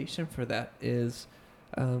motivation for that is,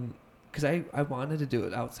 because I wanted to do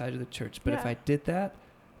it outside of the church, but if I did that,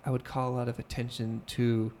 I would call a lot of attention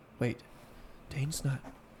to, wait, Dane's not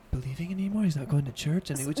believing anymore? He's not going to church?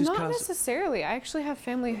 And it would just not necessarily. I actually have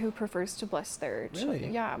family who prefers to bless their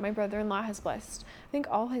children. Yeah, my brother-in-law has blessed, I think,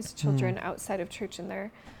 all his children outside of church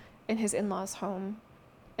in his in-laws' home.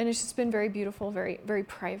 And it's just been very beautiful, very, very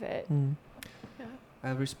private. Yeah. I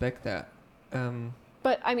respect that.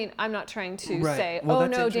 But I mean, I'm not trying to say, oh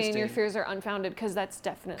no, Dane, your fears are unfounded, because that's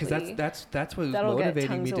definitely, because that's what was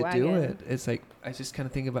motivating me to do it. It's like, I just kind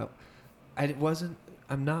of think about,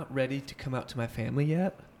 I'm not ready to come out to my family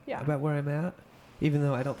yet about where I'm at, even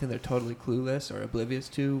though I don't think they're totally clueless or oblivious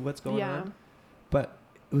to what's going on. But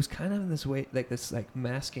it was kind of in this way, like this like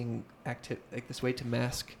masking like this way to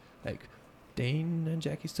mask, like, Dane and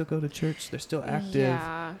Jackie still go to church, they're still active,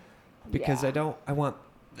 because I want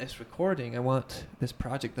this recording, I want this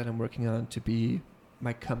project that I'm working on to be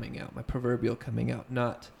my coming out, my proverbial coming out,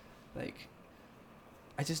 not like,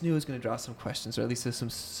 I just knew it was going to draw some questions, or at least there's some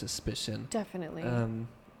suspicion. Definitely.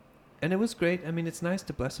 And it was great. I mean, it's nice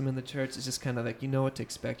to bless them in the church. It's just kind of like, you know what to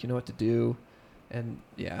expect, you know what to do. And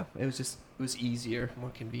yeah, it was easier, more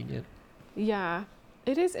convenient. Yeah.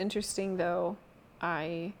 It is interesting though,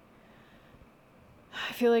 I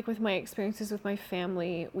feel like with my experiences with my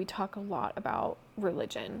family, we talk a lot about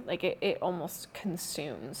religion. Like it almost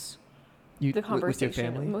consumes the conversation with your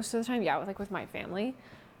family? most of the time. Yeah, like with my family.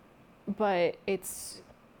 But it's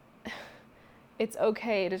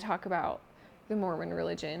okay to talk about the Mormon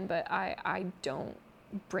religion, but I don't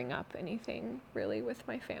bring up anything really with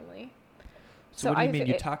my family. So what do you mean?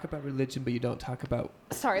 You talk about religion, but you don't talk about...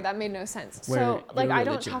 Sorry, that made no sense. So, like, I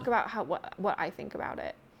don't talk about what I think about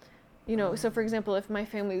it. You know, so for example, if my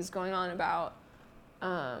family is going on about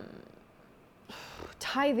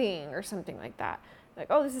tithing or something like that, like,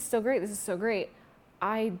 oh, this is so great,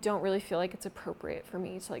 I don't really feel like it's appropriate for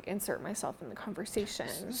me to like insert myself in the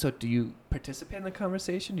conversation. So do you participate in the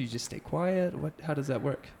conversation? Do you just stay quiet? How does that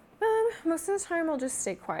work? Most of the time I'll just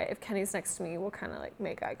stay quiet. If Kenny's next to me, we'll kind of like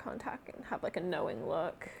make eye contact and have like a knowing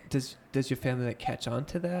look. Does your family like catch on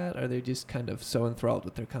to that? Or are they just kind of so enthralled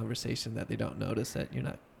with their conversation that they don't notice that you're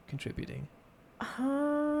not contributing?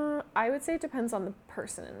 I would say it depends on the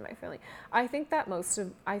person in my family. I think that most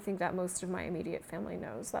of my immediate family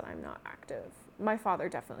knows that I'm not active. My father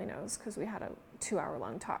definitely knows, because we had a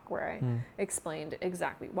 2-hour-long talk where I explained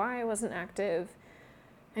exactly why I wasn't active.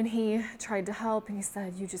 And he tried to help, and he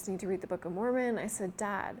said, you just need to read the Book of Mormon. I said,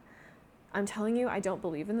 Dad, I'm telling you, I don't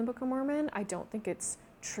believe in the Book of Mormon. I don't think it's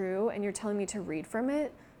true. And you're telling me to read from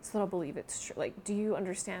it so that I'll believe it's true. Like, do you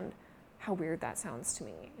understand how weird that sounds to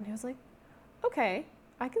me? And he was like, okay,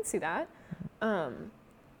 I can see that.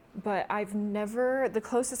 But the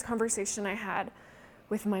closest conversation I had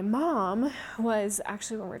with my mom was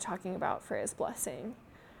actually when we were talking about Freya's blessing.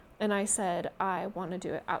 And I said, I want to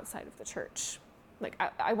do it outside of the church. Like,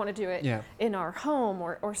 I want to do it in our home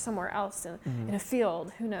or somewhere else in a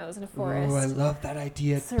field, who knows, in a forest. Oh, I love that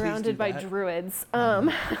idea. Surrounded by druids.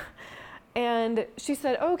 And she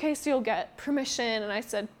said, oh, okay, so you'll get permission. And I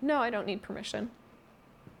said, no, I don't need permission.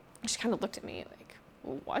 She kind of looked at me like,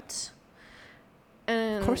 what?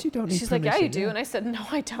 And of course you don't need she's permission. Like, yeah, you do. And I said, no,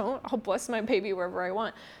 I don't. I'll bless my baby wherever I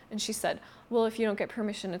want. And she said, well, if you don't get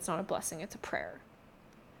permission, it's not a blessing, it's a prayer.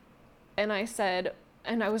 And I said,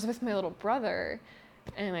 and I was with my little brother,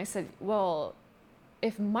 and I said, well,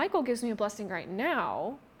 if Michael gives me a blessing right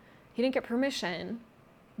now, he didn't get permission,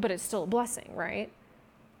 but it's still a blessing, right?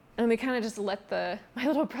 And we kind of just let my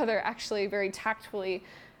little brother actually very tactfully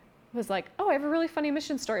was like, oh, I have a really funny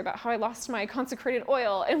mission story about how I lost my consecrated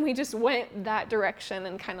oil. And we just went that direction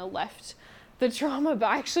and kind of left the drama, but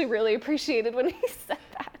I actually really appreciated when he said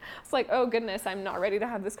that. It's like, oh goodness, I'm not ready to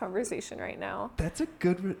have this conversation right now. That's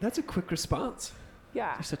a quick response.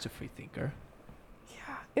 Yeah. You're such a free thinker.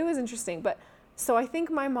 Yeah, it was interesting. But so I think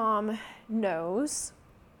my mom knows,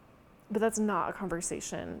 but that's not a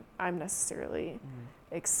conversation I'm necessarily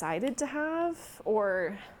excited to have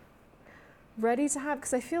or ready to have,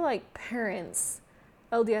 because I feel like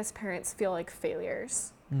LDS parents feel like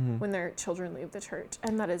failures when their children leave the church.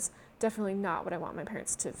 And that is definitely not what I want my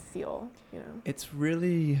parents to feel, you know. It's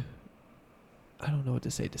really, I don't know what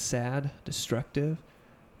to say, sad, destructive,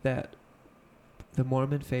 that the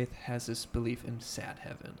Mormon faith has this belief in sad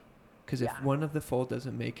heaven. Because if one of the fold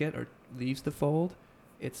doesn't make it or leaves the fold,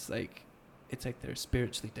 it's like they're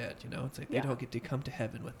spiritually dead, you know? It's like they don't get to come to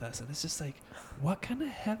heaven with us. And it's just like, what kind of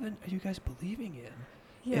heaven are you guys believing in?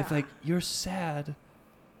 Yeah. If, like, you're sad,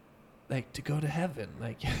 like, to go to heaven.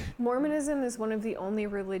 Like, Mormonism is one of the only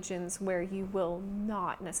religions where you will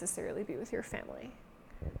not necessarily be with your family.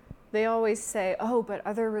 They always say, oh, but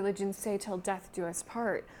other religions say till death do us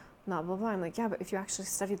part. Blah, blah, blah. I'm like, yeah, but if you actually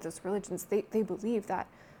studied those religions, they believe that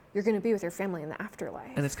you're going to be with your family in the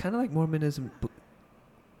afterlife. And it's kind of like Mormonism,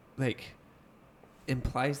 like,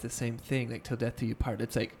 implies the same thing, like, till death do you part.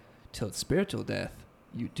 It's like, till spiritual death,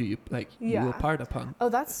 you will part upon. Oh,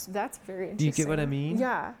 that's very interesting. Do you get what I mean?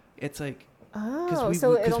 Yeah. It's like,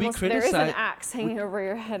 so it almost, there is an axe hanging over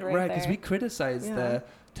your head right there. Right, because we criticize the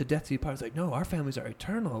to death do you part. It's like, no, our families are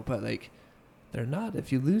eternal, but, like, they're not.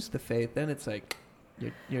 If you lose the faith, then it's like,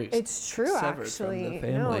 you're it's true, severed actually. from the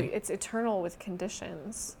family. No, it's eternal with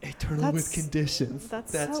conditions. Eternal with conditions.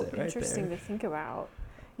 That's it so right interesting there. to think about.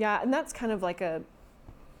 Yeah, and that's kind of like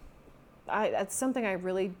that's something I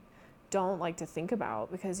really don't like to think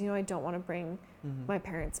about, because, you know, I don't want to bring my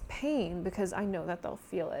parents pain, because I know that they'll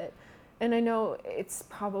feel it. And I know it's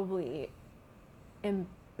probably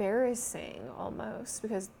embarrassing almost,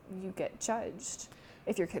 because you get judged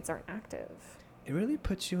if your kids aren't active. It really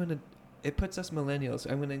puts you it puts us millennials,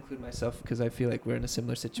 I'm going to include myself because I feel like we're in a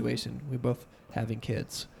similar situation. We're both having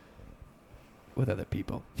kids with other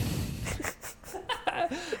people. I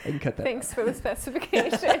can cut that Thanks out. for the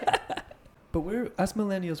specification. But us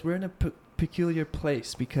millennials, we're in a peculiar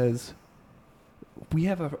place, because we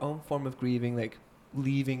have our own form of grieving. Like,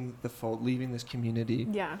 leaving the fold, leaving this community.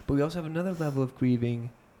 Yeah. But we also have another level of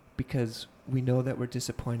grieving because we know that we're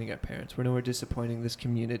disappointing our parents. We know we're disappointing this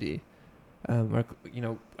community,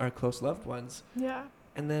 our close loved ones. Yeah.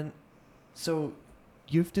 And then, so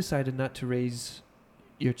you've decided not to raise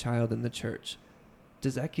your child in the church.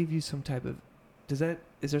 Does that give you some type of,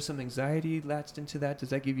 is there some anxiety latched into that? Does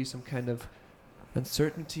that give you some kind of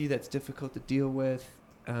uncertainty that's difficult to deal with?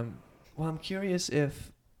 Well, I'm curious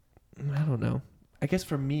if, I don't know. I guess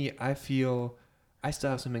for me, I feel I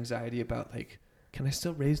still have some anxiety about, like, can I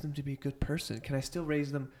still raise them to be a good person? Can I still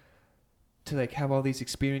raise them to, like, have all these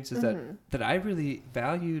experiences that I really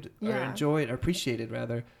valued or enjoyed or appreciated,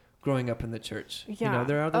 rather, growing up in the church? Yeah. You know,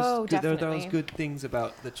 there are those there are those definitely. good things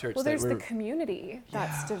about the church. Well, there's the community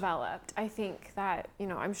that's developed. I think that,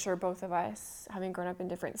 I'm sure both of us, having grown up in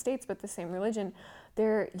different states but the same religion,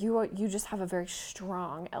 you just have a very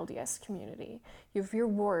strong LDS community. You have your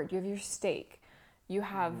ward, you have your stake, you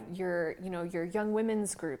have your young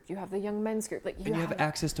women's group, you have the young men's group. Like you have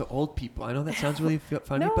access to old people. I know that sounds really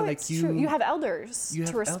funny, no, but like it's true. You have elders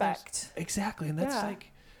to respect. Elders. Exactly, and that's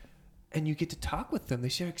like, and you get to talk with them. They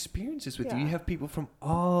share experiences with you. You have people from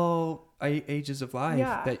all ages of life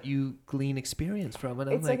that you glean experience from.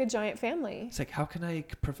 And it's like a giant family. It's like, how can I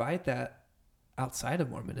provide that outside of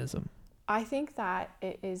Mormonism? I think that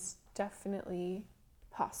it is definitely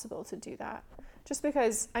possible to do that. Just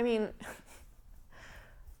because,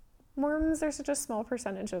 Mormons are such a small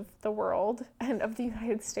percentage of the world and of the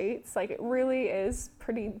United States. Like, it really is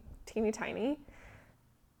pretty teeny tiny.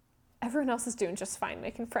 Everyone else is doing just fine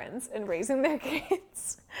making friends and raising their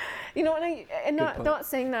kids. Not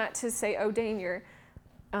saying that to say, oh, dang, your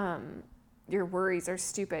worries are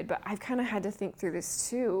stupid, but I've kind of had to think through this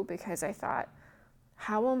too, because I thought,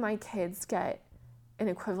 how will my kids get an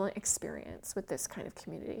equivalent experience with this kind of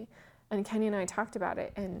community? And Kenny and I talked about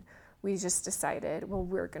it, and we just decided, well,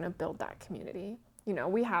 we're going to build that community.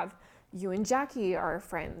 We have you and Jackie are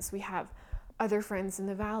friends. We have other friends in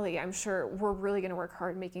the Valley. I'm sure we're really going to work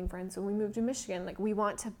hard making friends when we move to Michigan. Like, we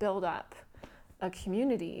want to build up a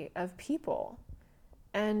community of people.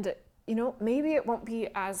 And, maybe it won't be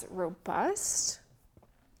as robust,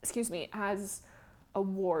 as a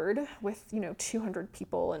ward with, 200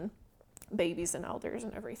 people and babies and elders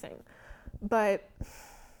and everything. But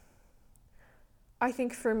I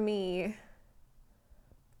think for me,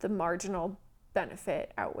 the marginal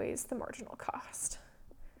benefit outweighs the marginal cost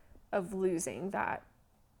of losing that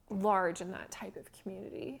large and that type of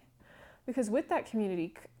community. Because with that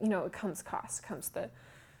community, it comes cost, comes the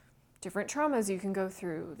different traumas you can go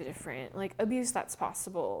through, the different abuse that's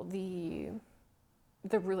possible, the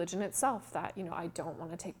religion itself that, I don't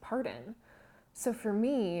want to take part in. So for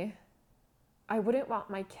me, I wouldn't want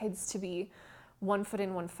my kids to be 1 foot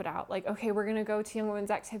in, 1 foot out. Like, okay, we're going to go to young women's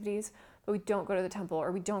activities, but we don't go to the temple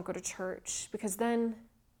or we don't go to church, because then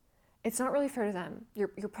it's not really fair to them. You're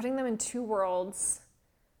putting them in two worlds.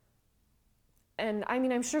 And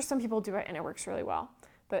I'm sure some people do it and it works really well,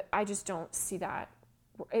 but I just don't see that.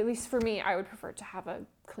 At least for me, I would prefer to have a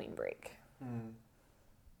clean break.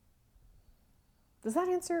 Does that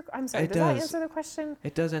answer? I'm sorry. Does that answer the question?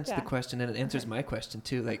 It does answer the question, and it answers my question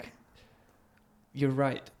too. Like, you're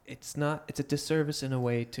right. It's a disservice in a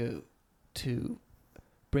way to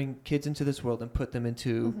bring kids into this world and put them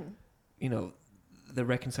into, the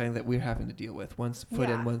reconciling that we're having to deal with. 1 foot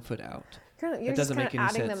in, 1 foot out. You're just kind of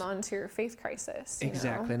adding them onto your faith crisis.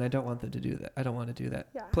 Exactly, and I don't want them to do that. I don't want to do that.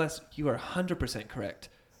 Yeah. Plus, you are 100% correct.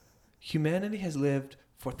 Humanity has lived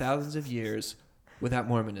for thousands of years without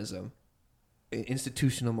Mormonism,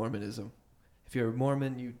 institutional Mormonism. If you're a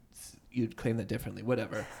Mormon, you'd claim that differently,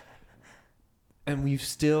 whatever. And we've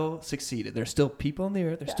still succeeded. There's still people on the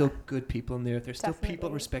earth. There's still good people on the earth. There's still people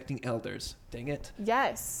respecting elders. Dang it.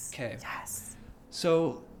 Yes. Okay. Yes.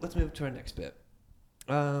 So let's move to our next bit.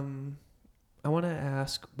 I want to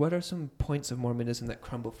ask, what are some points of Mormonism that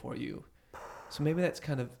crumble for you? So maybe that's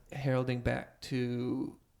kind of heralding back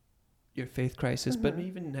to your faith crisis, but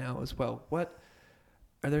even now as well.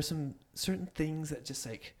 Are there some certain things that just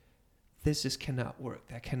this just cannot work?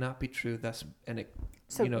 That cannot be true.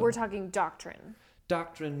 So we're talking doctrine.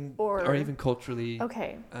 Doctrine or even culturally.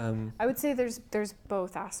 Okay. I would say there's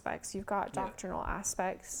both aspects. You've got doctrinal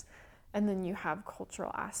aspects, and then you have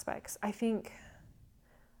cultural aspects.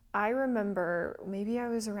 I remember maybe I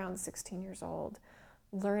was around 16 years old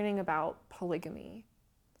learning about polygamy.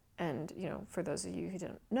 And, for those of you who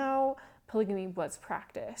don't know, polygamy was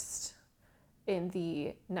practiced in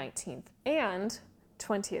the 19th and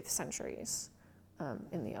 20th centuries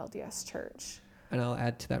in the LDS Church. And I'll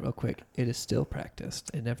add to that real quick. It is still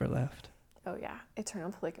practiced. It never left. Oh, yeah.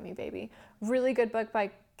 Eternal Polygamy, baby. Really good book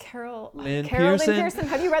by Lynn Carol Pearson. Lynn Pearson.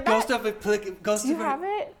 Have you read that? Ghost of Do you have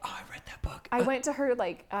it? Oh, I read that book. I went to her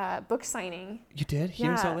book signing. You did?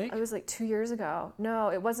 Here in Salt Lake? It was like 2 years ago. No,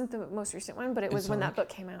 it wasn't the most recent one, but it was when that book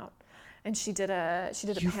came out. And she did a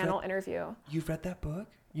panel interview. You've read that book?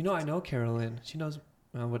 You know, I know Carolyn. She knows,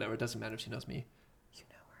 well, whatever. It doesn't matter if she knows me. You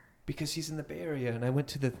know her. Because she's in the Bay Area, and I went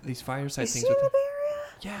to these fireside Is things she with in her. the Bay Area?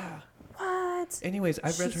 Yeah. What? Anyways,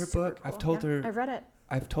 I've read She's her super book. cool. I've told her. I've read it.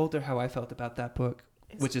 I've told her how I felt about that book,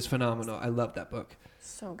 which is phenomenal. I love that book.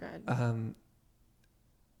 So good.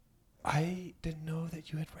 I didn't know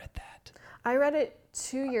that you had read that. I read it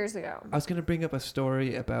 2 years ago. I was going to bring up a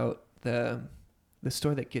story about the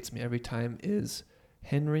story that gets me every time is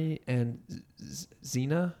Henry and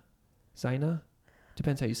Zina,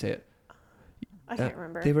 depends how you say it. I can't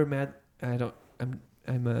remember. They were mad. I'm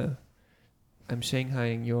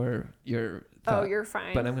Shanghaiing your thought, you're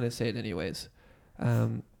fine. but I'm going to say it anyways.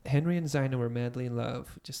 Henry and Zina were madly in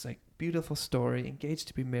love, just like beautiful story, engaged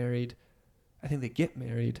to be married. I think they get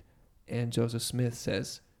married, and Joseph Smith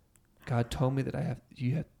says, "God told me that I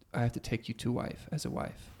have to take you to wife as a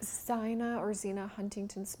wife." Zina or Zena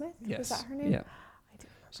Huntington Smith? Yes. Was that her name? Yeah. I do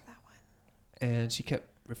remember that one. And she kept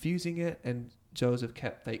refusing it, and Joseph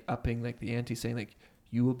kept like upping like the ante, saying like,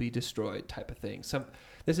 "You will be destroyed," type of thing.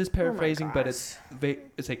 This is paraphrasing, but it's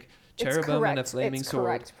like cherubim and a flaming sword.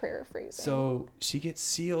 Correct paraphrasing. So she gets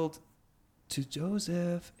sealed to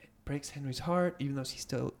Joseph. It breaks Henry's heart, even though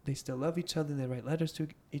they still love each other. And they write letters to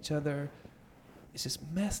each other. It's just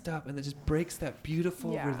messed up, and it just breaks that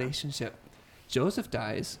beautiful relationship. Joseph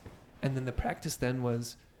dies, and then the practice then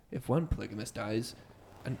was, if one polygamist dies,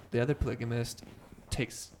 and the other polygamist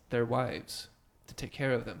takes their wives to take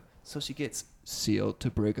care of them. So she gets sealed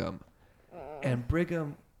to Brigham. And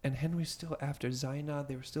Brigham and Henry still after Zina,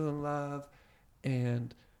 they were still in love,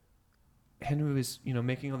 and Henry was,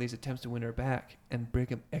 making all these attempts to win her back, and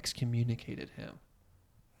Brigham excommunicated him.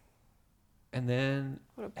 And then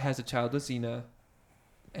has a child with Zina,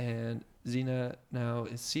 and Zina now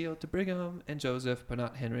is sealed to Brigham and Joseph, but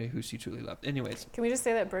not Henry, who she truly loved. Anyways. Can we just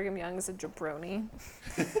say that Brigham Young is a jabroni?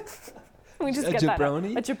 Can we just a get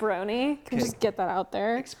jabroni? that out? A jabroni? Can we just get that out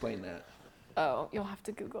there? Explain that. Oh, you'll have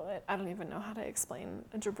to Google it. I don't even know how to explain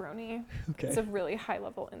a jabroni. Okay. It's a really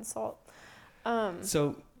high-level insult.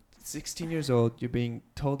 So, 16 years old, you're being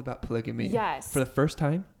told about polygamy. Yes. For the first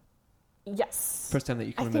time? Yes. First time that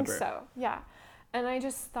you can remember. I think so, yeah. And I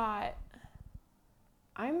just thought,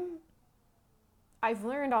 I've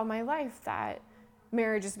learned all my life that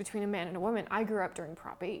marriage is between a man and a woman. I grew up during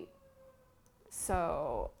Prop 8.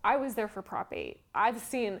 So I was there for Prop 8. I've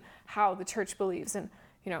seen how the church believes in,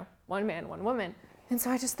 one man, one woman. And so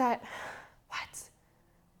I just thought, what?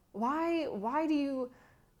 Why do you,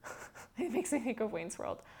 it makes me think of Wayne's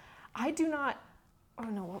World. I do not, oh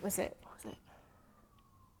no, what was it?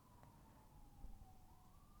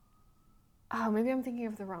 Oh, maybe I'm thinking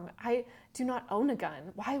of the wrong. I do not own a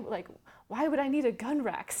gun. Why would I need a gun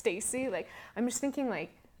rack, Stacy? I'm just thinking I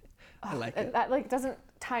like it. That doesn't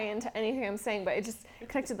tie into anything I'm saying, but it just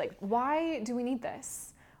connected. Why do we need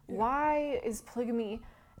this? Yeah. Why is polygamy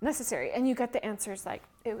necessary? And you get the answers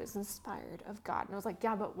it was inspired of God. And I was like,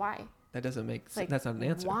 yeah, but why? That doesn't make sense. That's not an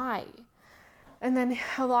answer. Why? And then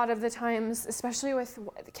a lot of the times, especially with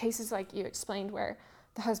the cases like you explained where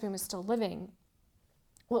the husband was still living,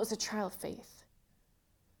 well, it was a trial of faith.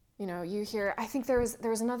 You hear, I think there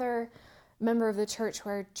was another member of the church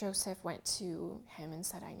where Joseph went to him and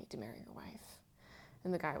said, "I need to marry your wife."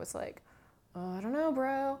 And the guy was like, "Oh, I don't know,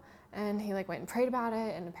 bro." And he went and prayed about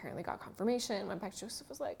it and apparently got confirmation. Went back to Joseph,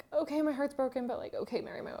 was like, "Okay, my heart's broken, but okay,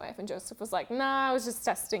 marry my wife." And Joseph was like, "Nah, I was just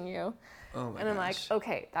testing you." Oh my And I'm gosh. like,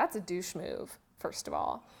 okay, that's a douche move, first of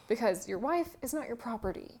all, because your wife is not your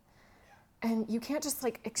property. And you can't just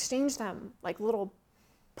exchange them like little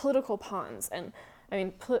political pawns. And I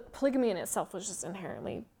mean, polygamy in itself was just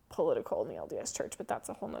inherently political in the LDS church, but that's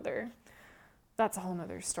a whole nother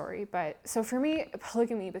story. But so for me,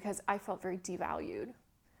 polygamy, because I felt very devalued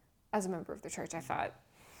as a member of the church, I thought,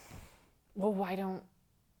 well, why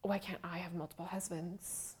can't I have multiple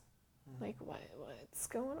husbands? What's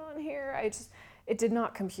going on here? It did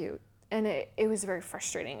not compute. And it was very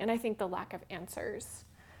frustrating. And I think the lack of answers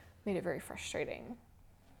made it very frustrating.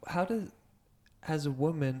 As a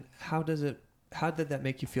woman, how did that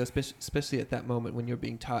make you feel, especially at that moment when you're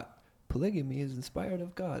being taught polygamy is inspired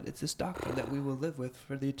of God? It's this doctrine that we will live with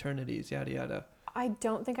for the eternities, yada, yada. I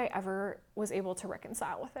don't think I ever was able to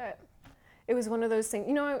reconcile with it. It was one of those things,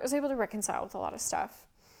 I was able to reconcile with a lot of stuff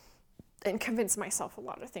and convince myself a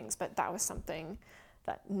lot of things, but that was something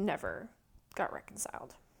that never got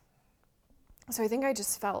reconciled. So I think I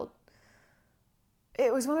just felt,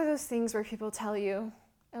 it was one of those things where people tell you,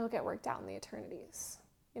 it'll get worked out in the eternities,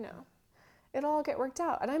 you know, it'll all get worked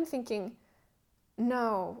out. And I'm thinking,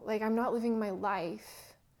 no, like, I'm not living my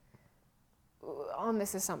life on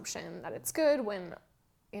this assumption that it's good when,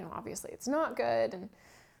 you know, obviously it's not good, and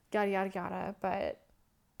yada, yada, yada. But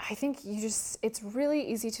I think it's really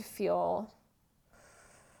easy to feel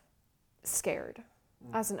scared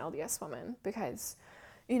as an LDS woman, because,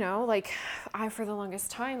 you know, like, for the longest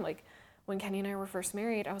time, like, when Kenny and I were first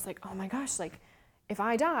married, I was like, oh my gosh, like, if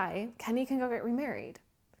I die, Kenny can go get remarried.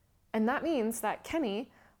 And that means that Kenny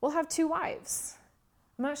will have 2 wives.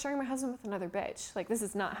 I'm not sharing my husband with another bitch. Like, this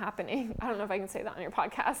is not happening. I don't know if I can say that on your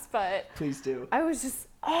podcast, but Please do. I was just,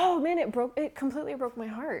 oh man, it completely broke my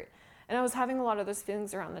heart. And I was having a lot of those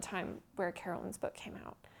feelings around the time where Carolyn's book came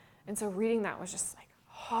out. And so reading that was just like,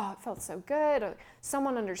 oh, it felt so good.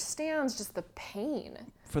 Someone understands just the pain.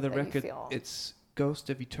 For the record, it's Ghost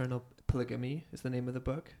of Eternal Polygamy is the name of the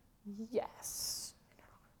book. Yes.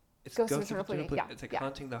 It's Ghost of Eternal Polygamy. Yeah. It's like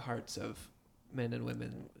haunting the hearts of men and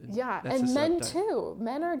women. Yeah, and men too.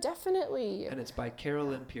 Men are definitely. And it's by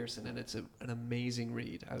Carolyn Pearson, and it's an amazing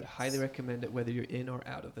read. I would highly recommend it, whether you're in or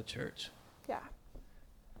out of the church. Yeah.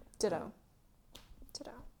 Ditto.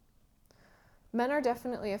 Men are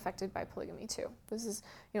definitely affected by polygamy too. This is,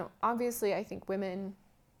 you know, obviously I think women,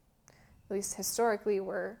 at least historically,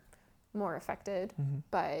 were more affected,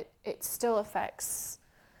 but it still affects,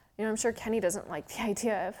 you know, I'm sure Kenny doesn't like the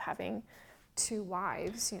idea of having 2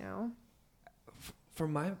 wives, you know.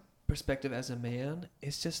 From my perspective as a man,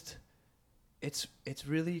 it's just, it's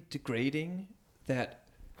really degrading that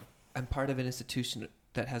I'm part of an institution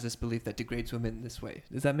that has this belief that degrades women this way.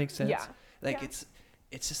 Does that make sense? Yeah. Like, it's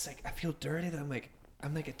just like, I feel dirty that I'm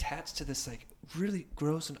like attached to this like really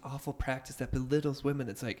gross and awful practice that belittles women.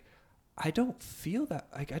 It's like, I don't feel that,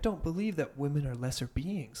 like, I don't believe that women are lesser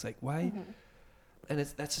beings. Like, why? And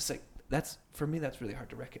that's just like, for me, that's really hard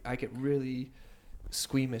to I get really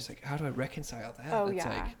squeamish. Like, how do I reconcile that? Oh, it's yeah,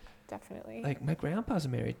 like, definitely. Like, my grandpa's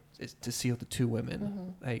married to seal to 2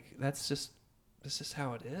 women. Like, that's just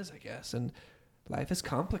how it is, I guess. And life is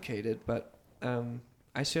complicated, but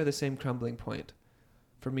I share the same crumbling point.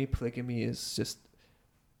 For me, polygamy is just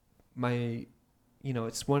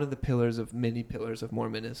it's one of the many pillars of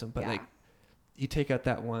Mormonism, but like, you take out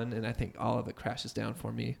that one and I think all of it crashes down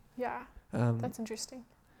for me. Yeah. That's interesting.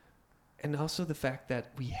 And also the fact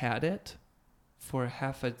that we had it for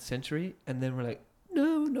half a century and then we're like,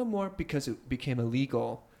 no more, because it became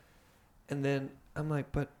illegal. And then I'm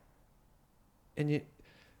like, but, and you,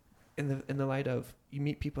 in the light of, you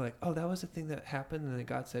meet people like, oh, that was the thing that happened, and then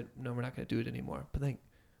God said, no, we're not going to do it anymore. But like,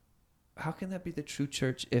 how can that be the true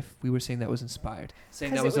church if we were saying that was inspired?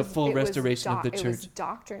 Saying that was a full restoration of the church. It was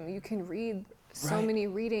doctrine. You can read so many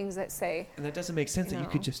readings that say... And that doesn't make sense that you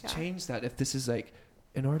could just change that if this is like,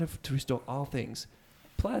 in order to restore all things.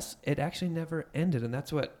 Plus, it actually never ended, and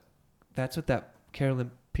that's what that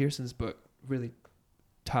Carolyn Pearson's book really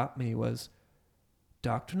taught me, was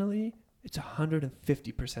doctrinally, it's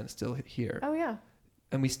 150% still here. Oh, yeah.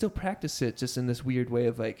 And we still practice it, just in this weird way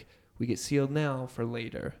of like, we get sealed now for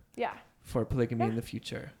later. Yeah. For polygamy in the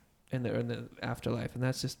future and in the afterlife. And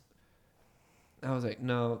that's just, I was like,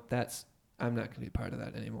 no, I'm not going to be part of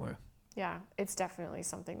that anymore. Yeah. It's definitely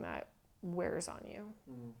something that wears on you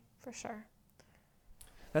for sure.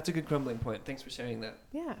 That's a good crumbling point. Thanks for sharing that.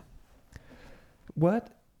 Yeah.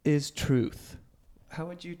 What is truth? How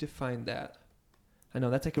would you define that? I know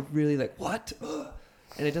that's like a really like, what? Ugh.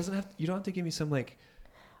 And you don't have to give me some like.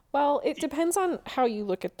 Well, it depends on how you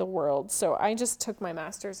look at the world. So I just took my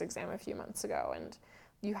master's exam a few months ago, and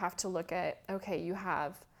you have to look at, okay, you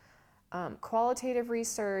have qualitative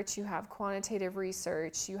research, you have quantitative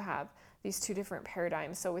research, you have these 2 different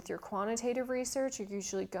paradigms. So with your quantitative research, you're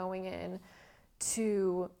usually going in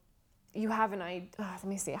to, you have let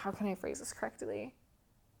me see, how can I phrase this correctly?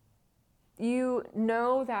 You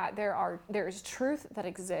know that there is truth that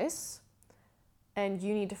exists, and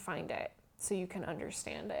you need to find it so you can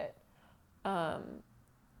understand it,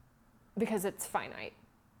 because it's finite.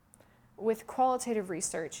 With qualitative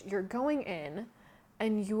research, you're going in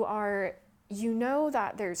and you know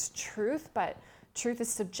that there's truth, but truth is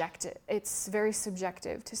subjective. It's very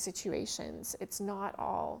subjective to situations. It's not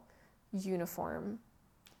all uniform.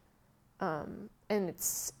 And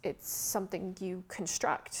it's something you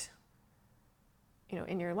construct,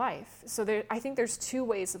 in your life. So I think there's 2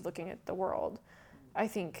 ways of looking at the world. I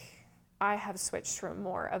think I have switched from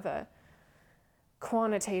more of a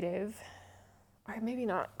quantitative, or maybe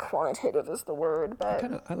not quantitative is the word,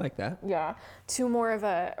 but I like that. Yeah, to more of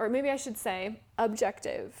or maybe I should say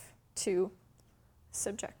objective to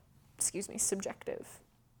subjective.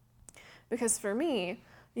 Because for me,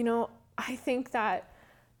 I think that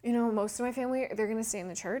most of my family, they're going to stay in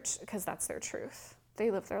the church because that's their truth. They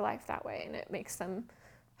live their life that way, and it makes them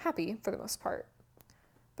happy for the most part.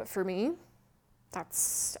 But for me,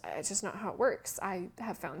 it's just not how it works. I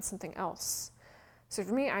have found something else. So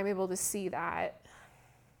for me, I'm able to see that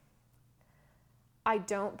I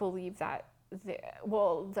don't believe that the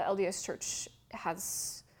LDS church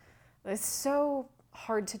it's so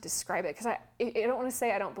hard to describe it, because I don't want to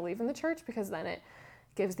say I don't believe in the church, because then it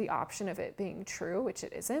gives the option of it being true, which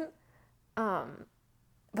it isn't.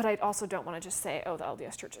 But I also don't want to just say, oh, the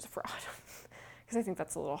LDS church is a fraud, because I think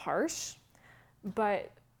that's a little harsh.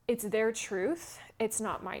 But it's their truth. It's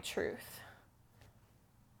not my truth.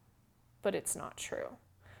 But it's not true.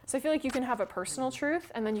 So I feel like you can have a personal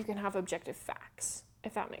truth, and then you can have objective facts,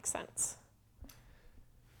 if that makes sense.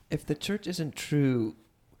 If the church isn't true,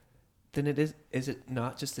 then is it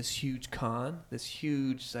not just this huge con, this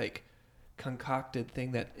huge, like, concocted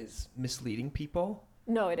thing that is misleading people?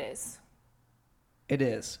 No, it is. It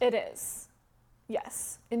is. It is.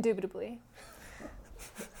 Yes, indubitably.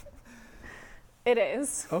 It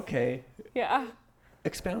is. Okay. Yeah.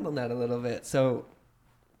 Expound on that a little bit. So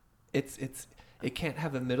it can't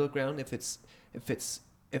have a middle ground if it's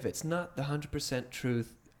not the 100%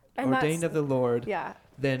 truth And ordained of the Lord. Yeah.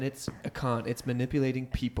 Then it's a con. It's manipulating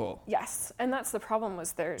people. Yes, and that's the problem.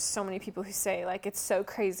 Was there's so many people who say, like, it's so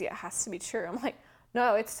crazy it has to be true. I'm like,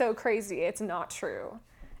 no, it's so crazy it's not true,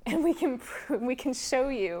 and we can show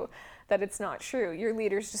you that it's not true. Your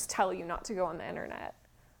leaders just tell you not to go on the internet.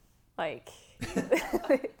 Like,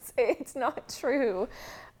 it's not true.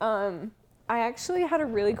 I actually had a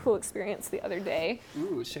really cool experience the other day.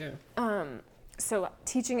 Ooh, share. So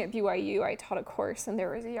teaching at BYU, I taught a course, and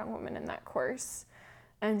there was a young woman in that course,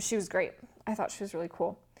 and she was great. I thought she was really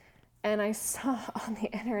cool. And I saw on the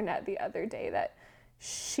internet the other day that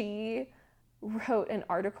she wrote an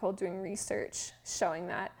article doing research showing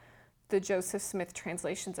that the Joseph Smith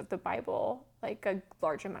translations of the Bible, like a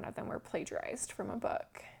large amount of them were plagiarized from a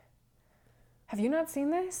book. Have you not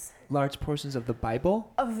seen this? Large portions of the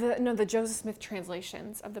Bible? The Joseph Smith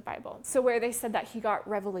translations of the Bible. So where they said that he got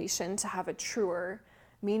revelation to have a truer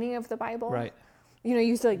meaning of the Bible. Right. You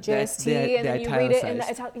use like JST and then you read it in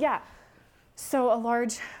the yeah. So a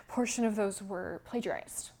large portion of those were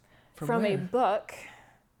plagiarized from a book.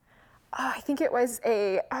 I think it was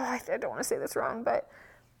I don't want to say this wrong, but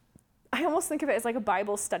I almost think of it as like a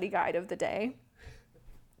Bible study guide of the day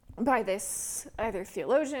by this either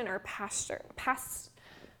theologian or pastor, that's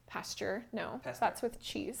with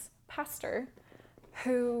cheese, pastor,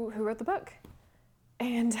 who wrote the book.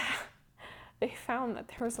 And they found that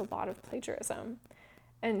there was a lot of plagiarism.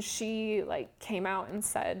 And she like came out and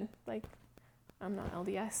said, like, I'm not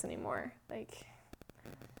LDS anymore. Like,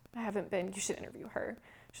 you should interview her.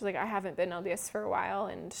 She's like, I haven't been LDS for a while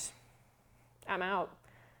and I'm out.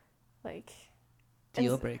 Like,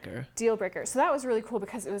 Deal breaker. So that was really cool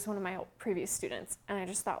because it was one of my previous students. And I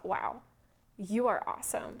just thought, wow, you are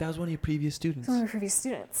awesome. That was one of your previous students.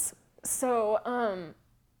 So,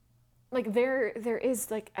 like there is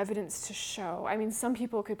like evidence to show. I mean, some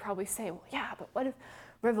people could probably say, well, yeah, but what if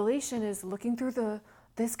Revelation is looking through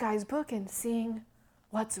this guy's book and seeing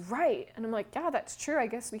what's right? And I'm like, yeah, that's true. I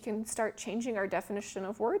guess we can start changing our definition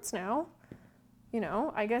of words now.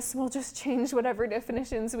 I guess we'll just change whatever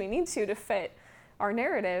definitions we need to fit our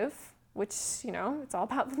narrative, which, it's all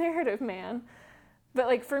about the narrative, man. But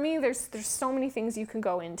like for me, there's so many things you can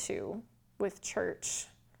go into with church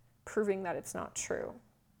proving that it's not true.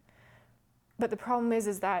 But the problem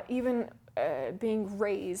is that even being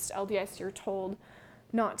raised LDS, you're told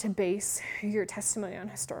not to base your testimony on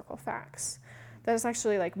historical facts. That is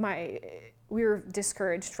actually like we were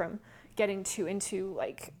discouraged from getting into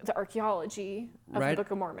like the archaeology of the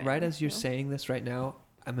Book of Mormon. Right as you're saying this right now,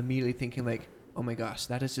 I'm immediately thinking like, oh my gosh,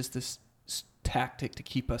 that is just this tactic to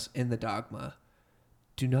keep us in the dogma.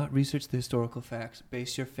 Do not research the historical facts.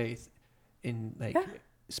 Base your faith in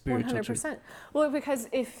spiritual 100%. Truth. Well, because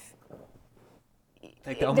if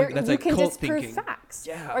that's like can cult disprove thinking. Facts.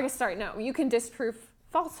 Yeah. Or you can disprove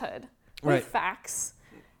falsehood with facts.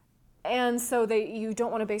 And so you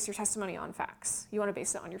don't want to base your testimony on facts. You want to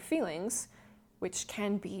base it on your feelings, which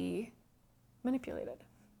can be manipulated.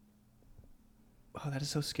 Oh, that is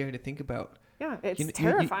so scary to think about. Yeah, it's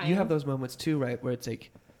terrifying. You have those moments too, right? Where it's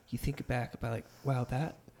like, you think back about like, wow,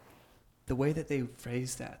 the way that they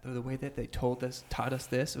phrased that, or the way that they taught us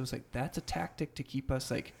this, it was like, that's a tactic to keep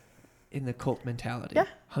us like in the cult mentality. Yeah.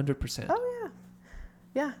 100%. Oh, yeah.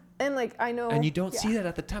 Yeah. And like, I know. And you don't see that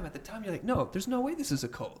at the time. At the time, you're like, no, there's no way this is a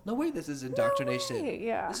cult. No way this is indoctrination. No way.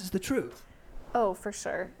 Yeah. This is the truth. Oh, for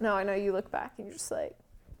sure. No, I know you look back and you're just like,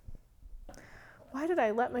 why did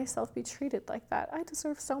I let myself be treated like that? I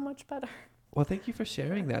deserve so much better. Well, thank you for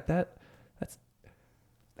sharing that. That's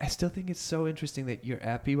I still think it's so interesting that you're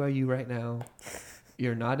at BYU right now.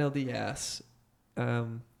 You're not LDS,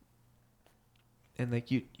 and like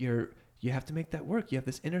you have to make that work. You have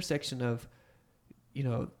this intersection of, you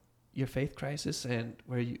know, your faith crisis and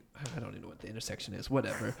where I don't even know what the intersection is,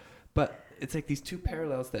 whatever. But it's like these two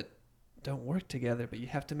parallels that don't work together, but you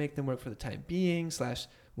have to make them work for the time being.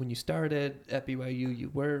 / when you started at BYU, you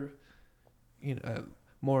were, you know,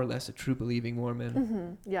 more or less a true believing Mormon.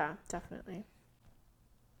 Mm-hmm. Yeah, definitely.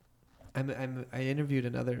 I interviewed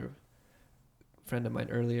another friend of mine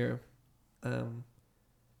earlier.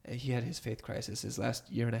 He had his faith crisis his last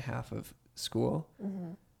year and a half of school,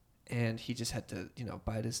 and he just had to, you know,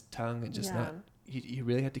 bite his tongue and just not. He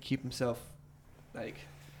really had to keep himself like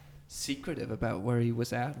secretive about where he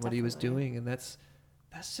was at and what he was doing, and that's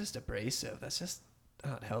just abrasive. That's just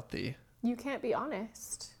not healthy. You can't be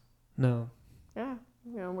honest. No. Yeah.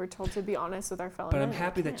 You know, we're told to be honest with our fellow But men. I'm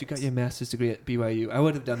happy that you got your master's degree at BYU. I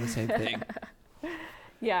would have done the same thing.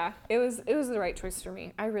 Yeah, it was the right choice for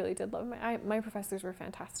me. I really did love my professors were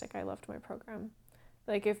fantastic. I loved my program.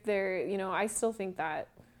 Like if they're, you know, I still think that,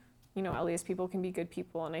 you know, LDS people can be good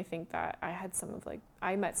people, and I think that I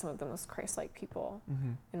met some of the most Christ-like people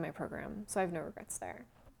in my program. So I have no regrets there.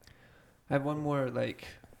 I have one more like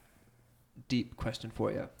deep question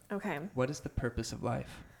for you. Okay. What is the purpose of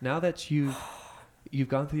life? Now that you've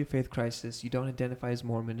gone through your faith crisis, you don't identify as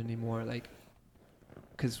Mormon anymore, like,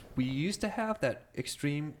 because we used to have that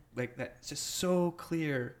extreme, like, that's just so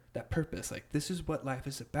clear, that purpose, like, this is what life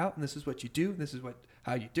is about, and this is what you do, and this is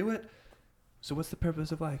how you do it. So what's the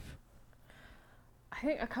purpose of life? I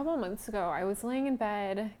think a couple of months ago, I was laying in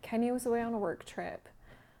bed, Kenny was away on a work trip,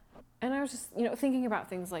 and I was just, you know, thinking about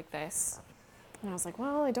things like this. And I was like,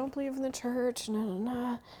 well, I don't believe in the church,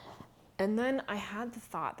 nah. And then I had the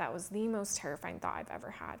thought that was the most terrifying thought I've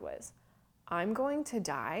ever had was, I'm going to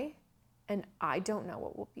die and I don't know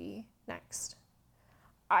what will be next.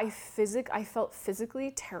 I felt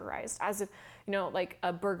physically terrorized, as if, you know, like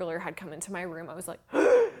a burglar had come into my room. I was like,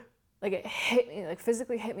 like it hit me, like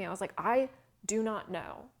physically hit me. I was like, I do not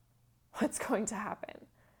know what's going to happen.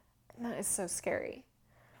 And that is so scary.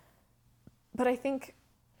 But I think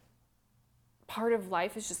part of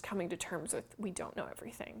life is just coming to terms with we don't know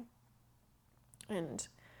everything. And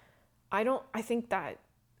I think that,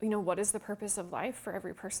 you know, what is the purpose of life for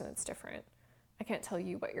every person? It's different. I can't tell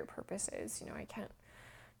you what your purpose is. You know, I can't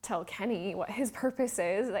tell Kenny what his purpose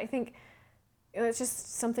is. I think it's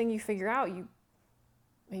just something you figure out.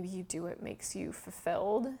 Maybe you do what makes you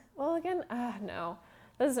fulfilled. Well, again, no,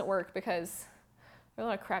 that doesn't work because there are a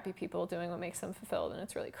lot of crappy people doing what makes them fulfilled, and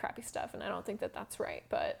it's really crappy stuff. And I don't think that that's right.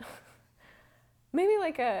 But maybe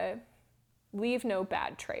like a leave no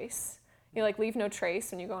bad trace. You like leave no trace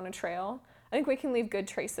when you go on a trail. I think we can leave good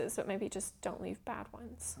traces, but maybe just don't leave bad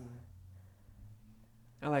ones.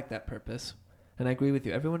 I like that purpose. And I agree with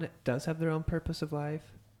you. Everyone does have their own purpose of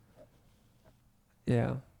life.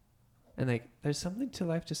 Yeah. And like there's something to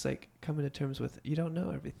life just like coming to terms with you don't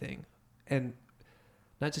know everything. And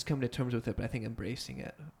not just coming to terms with it, but I think embracing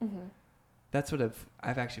it. That's what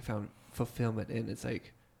I've actually found fulfillment in. It's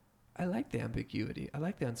like I like the ambiguity. I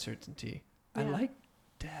like the uncertainty. Yeah. I like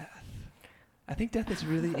death. I think death is a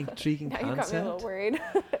really intriguing now concept. You got me a little worried.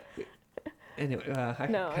 Anyway, I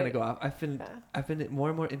kind of go off. I've been more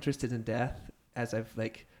and more interested in death as I've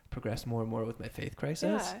like progressed more and more with my faith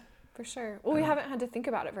crisis. Yeah, for sure. Well, we haven't had to think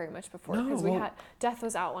about it very much before because death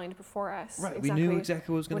was outlined before us. Right, we knew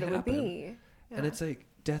exactly what was going to happen. What it would be. Yeah. And it's like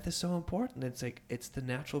death is so important. It's like it's the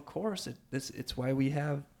natural course. It's why we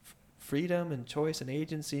have freedom and choice and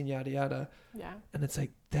agency and yada yada. Yeah. And it's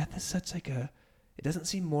like death is such like it doesn't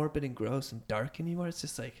seem morbid and gross and dark anymore. It's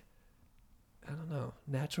just like, I don't know,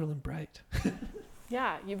 natural and bright.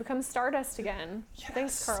 Yeah, you become stardust again. Yes.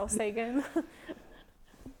 Thanks, Carl Sagan.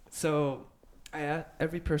 So,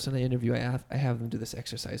 every person I interview, I have them do this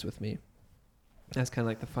exercise with me. That's kind of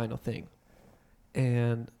like the final thing.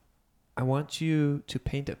 And I want you to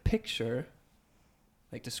paint a picture,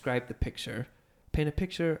 like describe the picture. Paint a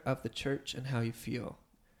picture of the church and how you feel.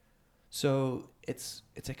 So, it's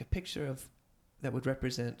like a picture of that would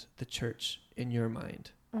represent the church in your mind,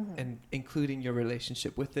 and including your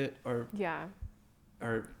relationship with it, or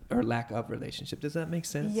lack of relationship. Does that make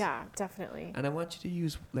sense? Yeah, definitely. And I want you to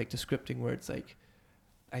use like descripting words like,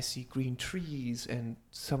 I see green trees and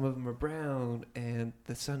some of them are brown and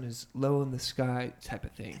the sun is low in the sky, type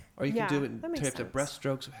of thing. Or you can do it in types of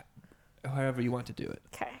brushstrokes, however you want to do it.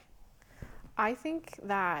 Okay. I think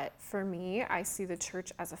that for me, I see the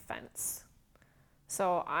church as a fence.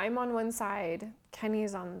 So I'm on one side,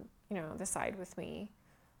 Kenny's on the side with me,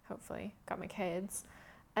 hopefully, got my kids.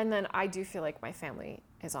 And then I do feel like my family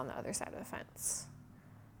is on the other side of the fence.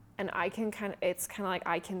 And it's kind of like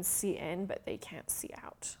I can see in, but they can't see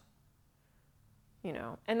out.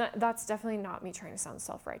 And that's definitely not me trying to sound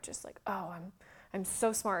self-righteous, like, oh, I'm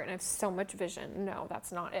so smart and I have so much vision. No,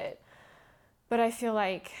 that's not it. But I feel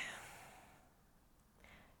like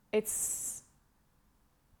it's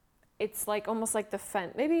like almost like the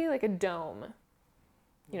fence, maybe like a dome,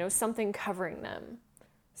 something covering them,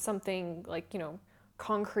 something like,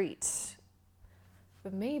 concrete.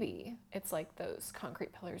 But maybe it's like those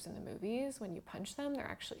concrete pillars in the movies. When you punch them, they're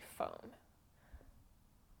actually foam.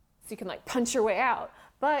 So you can like punch your way out.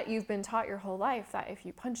 But you've been taught your whole life that if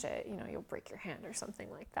you punch it, you'll break your hand or something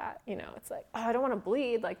like that. It's like, oh, I don't want to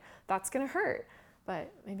bleed. Like, that's going to hurt.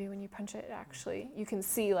 But maybe when you punch it, actually, you can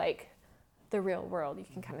see like the real world. You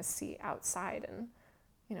can kind of see outside. And,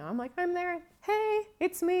 I'm like, I'm there. Hey,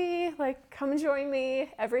 it's me. Like, come join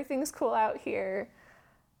me. Everything's cool out here.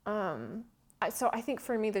 So I think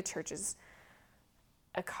for me, the church is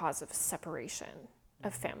a cause of separation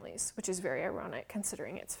of families, which is very ironic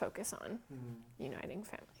considering its focus on uniting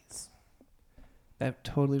families. That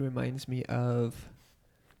totally reminds me of,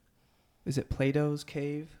 is it Plato's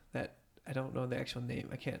Cave? That I don't know the actual name.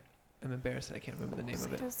 I'm embarrassed that I can't remember the name of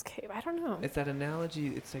it. Plato's Cave, I don't know. It's that analogy.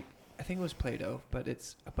 It's like, I think it was Plato, but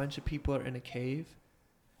it's a bunch of people are in a cave.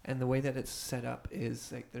 And the way that it's set up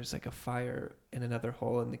is like there's like a fire in another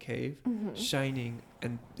hole in the cave, shining,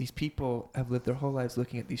 and these people have lived their whole lives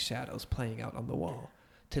looking at these shadows playing out on the wall.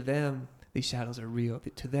 To them, these shadows are real.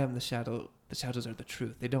 To them, the shadows are the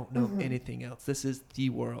truth. They don't know anything else. This is the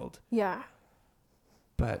world. Yeah.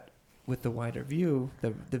 But with the wider view,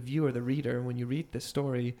 the viewer, the reader, when you read this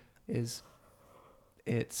story, you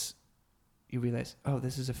realize, oh,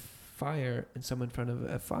 this is a fire and someone in front of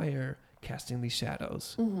a fire casting these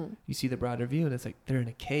shadows. You see the broader view, and it's like they're in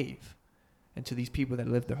a cave. And to these people that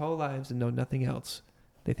live their whole lives and know nothing else,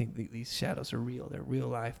 they think these shadows are real. They're real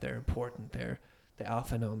life. They're important. They're the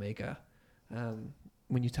alpha and omega.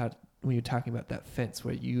 When you're talking about that fence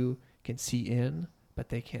where you can see in, but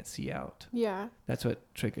they can't see out. Yeah. That's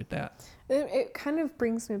what triggered that. It kind of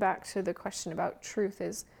brings me back to the question about truth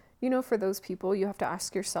is, for those people, you have to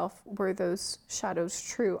ask yourself, were those shadows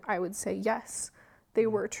true? I would say yes. They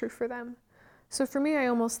were true for them. So for me, I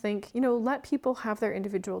almost think, let people have their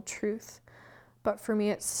individual truth. But for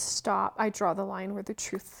me, I draw the line where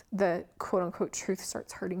the quote unquote truth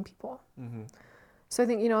starts hurting people. So I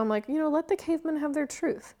think, I'm like, let the cavemen have their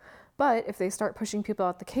truth. But if they start pushing people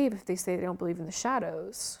out the cave, if they say they don't believe in the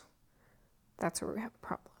shadows, that's where we have a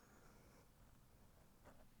problem.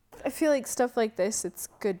 I feel like stuff like this, it's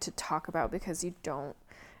good to talk about because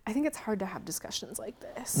I think it's hard to have discussions like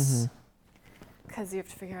this. Because you have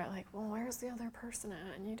to figure out, like, well, where's the other person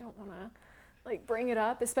at? And you don't want to, like, bring it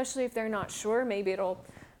up, especially if they're not sure. Maybe it'll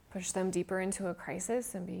push them deeper into a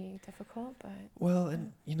crisis and be difficult. But well,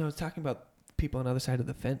 and, talking about people on the other side of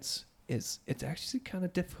the fence, it's actually kind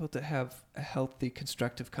of difficult to have a healthy,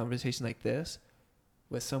 constructive conversation like this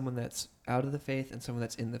with someone that's out of the faith and someone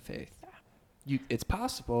that's in the faith. Yeah. It's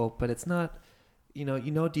possible, but it's not,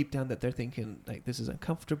 deep down that they're thinking, like, this is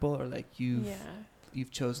uncomfortable or, like,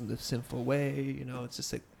 you've chosen the sinful way, it's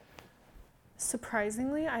just like.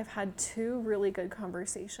 Surprisingly, I've had 2 really good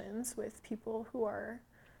conversations with people who are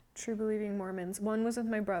true believing Mormons. One was with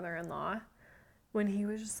my brother-in-law when he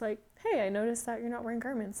was just like, hey, I noticed that you're not wearing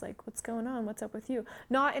garments. Like, what's going on? What's up with you?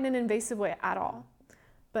 Not in an invasive way at all,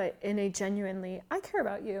 but in a genuinely, I care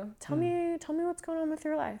about you. Tell me what's going on with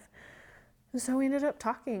your life. And so we ended up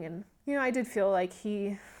talking, and, I did feel like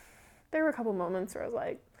there were a couple moments where I was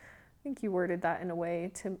like, I think you worded that in a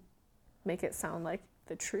way to make it sound like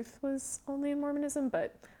the truth was only in Mormonism,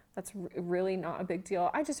 but that's really not a big deal.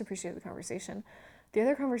 I just appreciated the conversation. The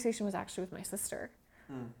other conversation was actually with my sister.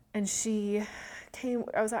 And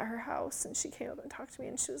I was at her house, and she came up and talked to me,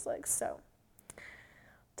 and she was like, so,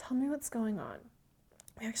 tell me what's going on.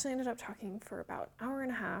 We actually ended up talking for about an hour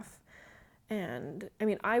and a half. And,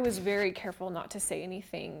 I was very careful not to say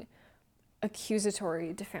anything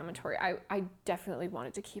accusatory, defamatory. I definitely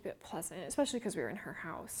wanted to keep it pleasant, especially because we were in her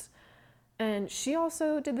house. And she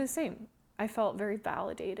also did the same. I felt very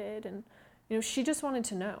validated, and she just wanted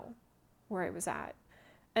to know where I was at.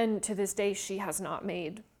 And to this day, she hasn't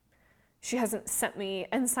sent me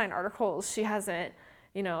Ensign articles. She hasn't,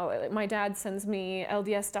 my dad sends me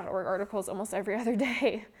LDS.org articles almost every other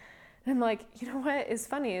day. And I'm like, what is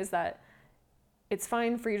funny is that it's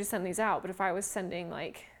fine for you to send these out, but if I was sending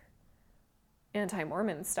like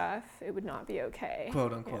anti-Mormon stuff, it would not be okay.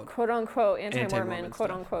 Quote unquote. Quote unquote anti-Mormon,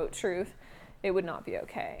 quote unquote truth, it would not be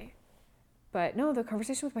okay. But no, the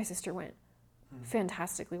conversation with my sister went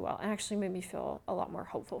fantastically well, and actually made me feel a lot more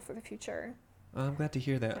hopeful for the future. I'm glad to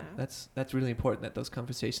hear that. Yeah. That's really important that those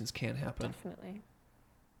conversations can happen. Definitely.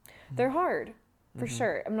 They're hard, for Mhm.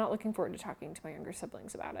 sure. I'm not looking forward to talking to my younger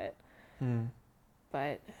siblings about it,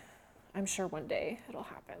 but I'm sure one day it'll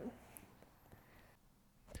happen.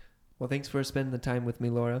 Well, thanks for spending the time with me,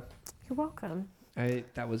 Laura. You're welcome. I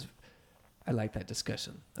like that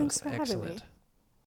discussion. That Thanks was for having me. excellent.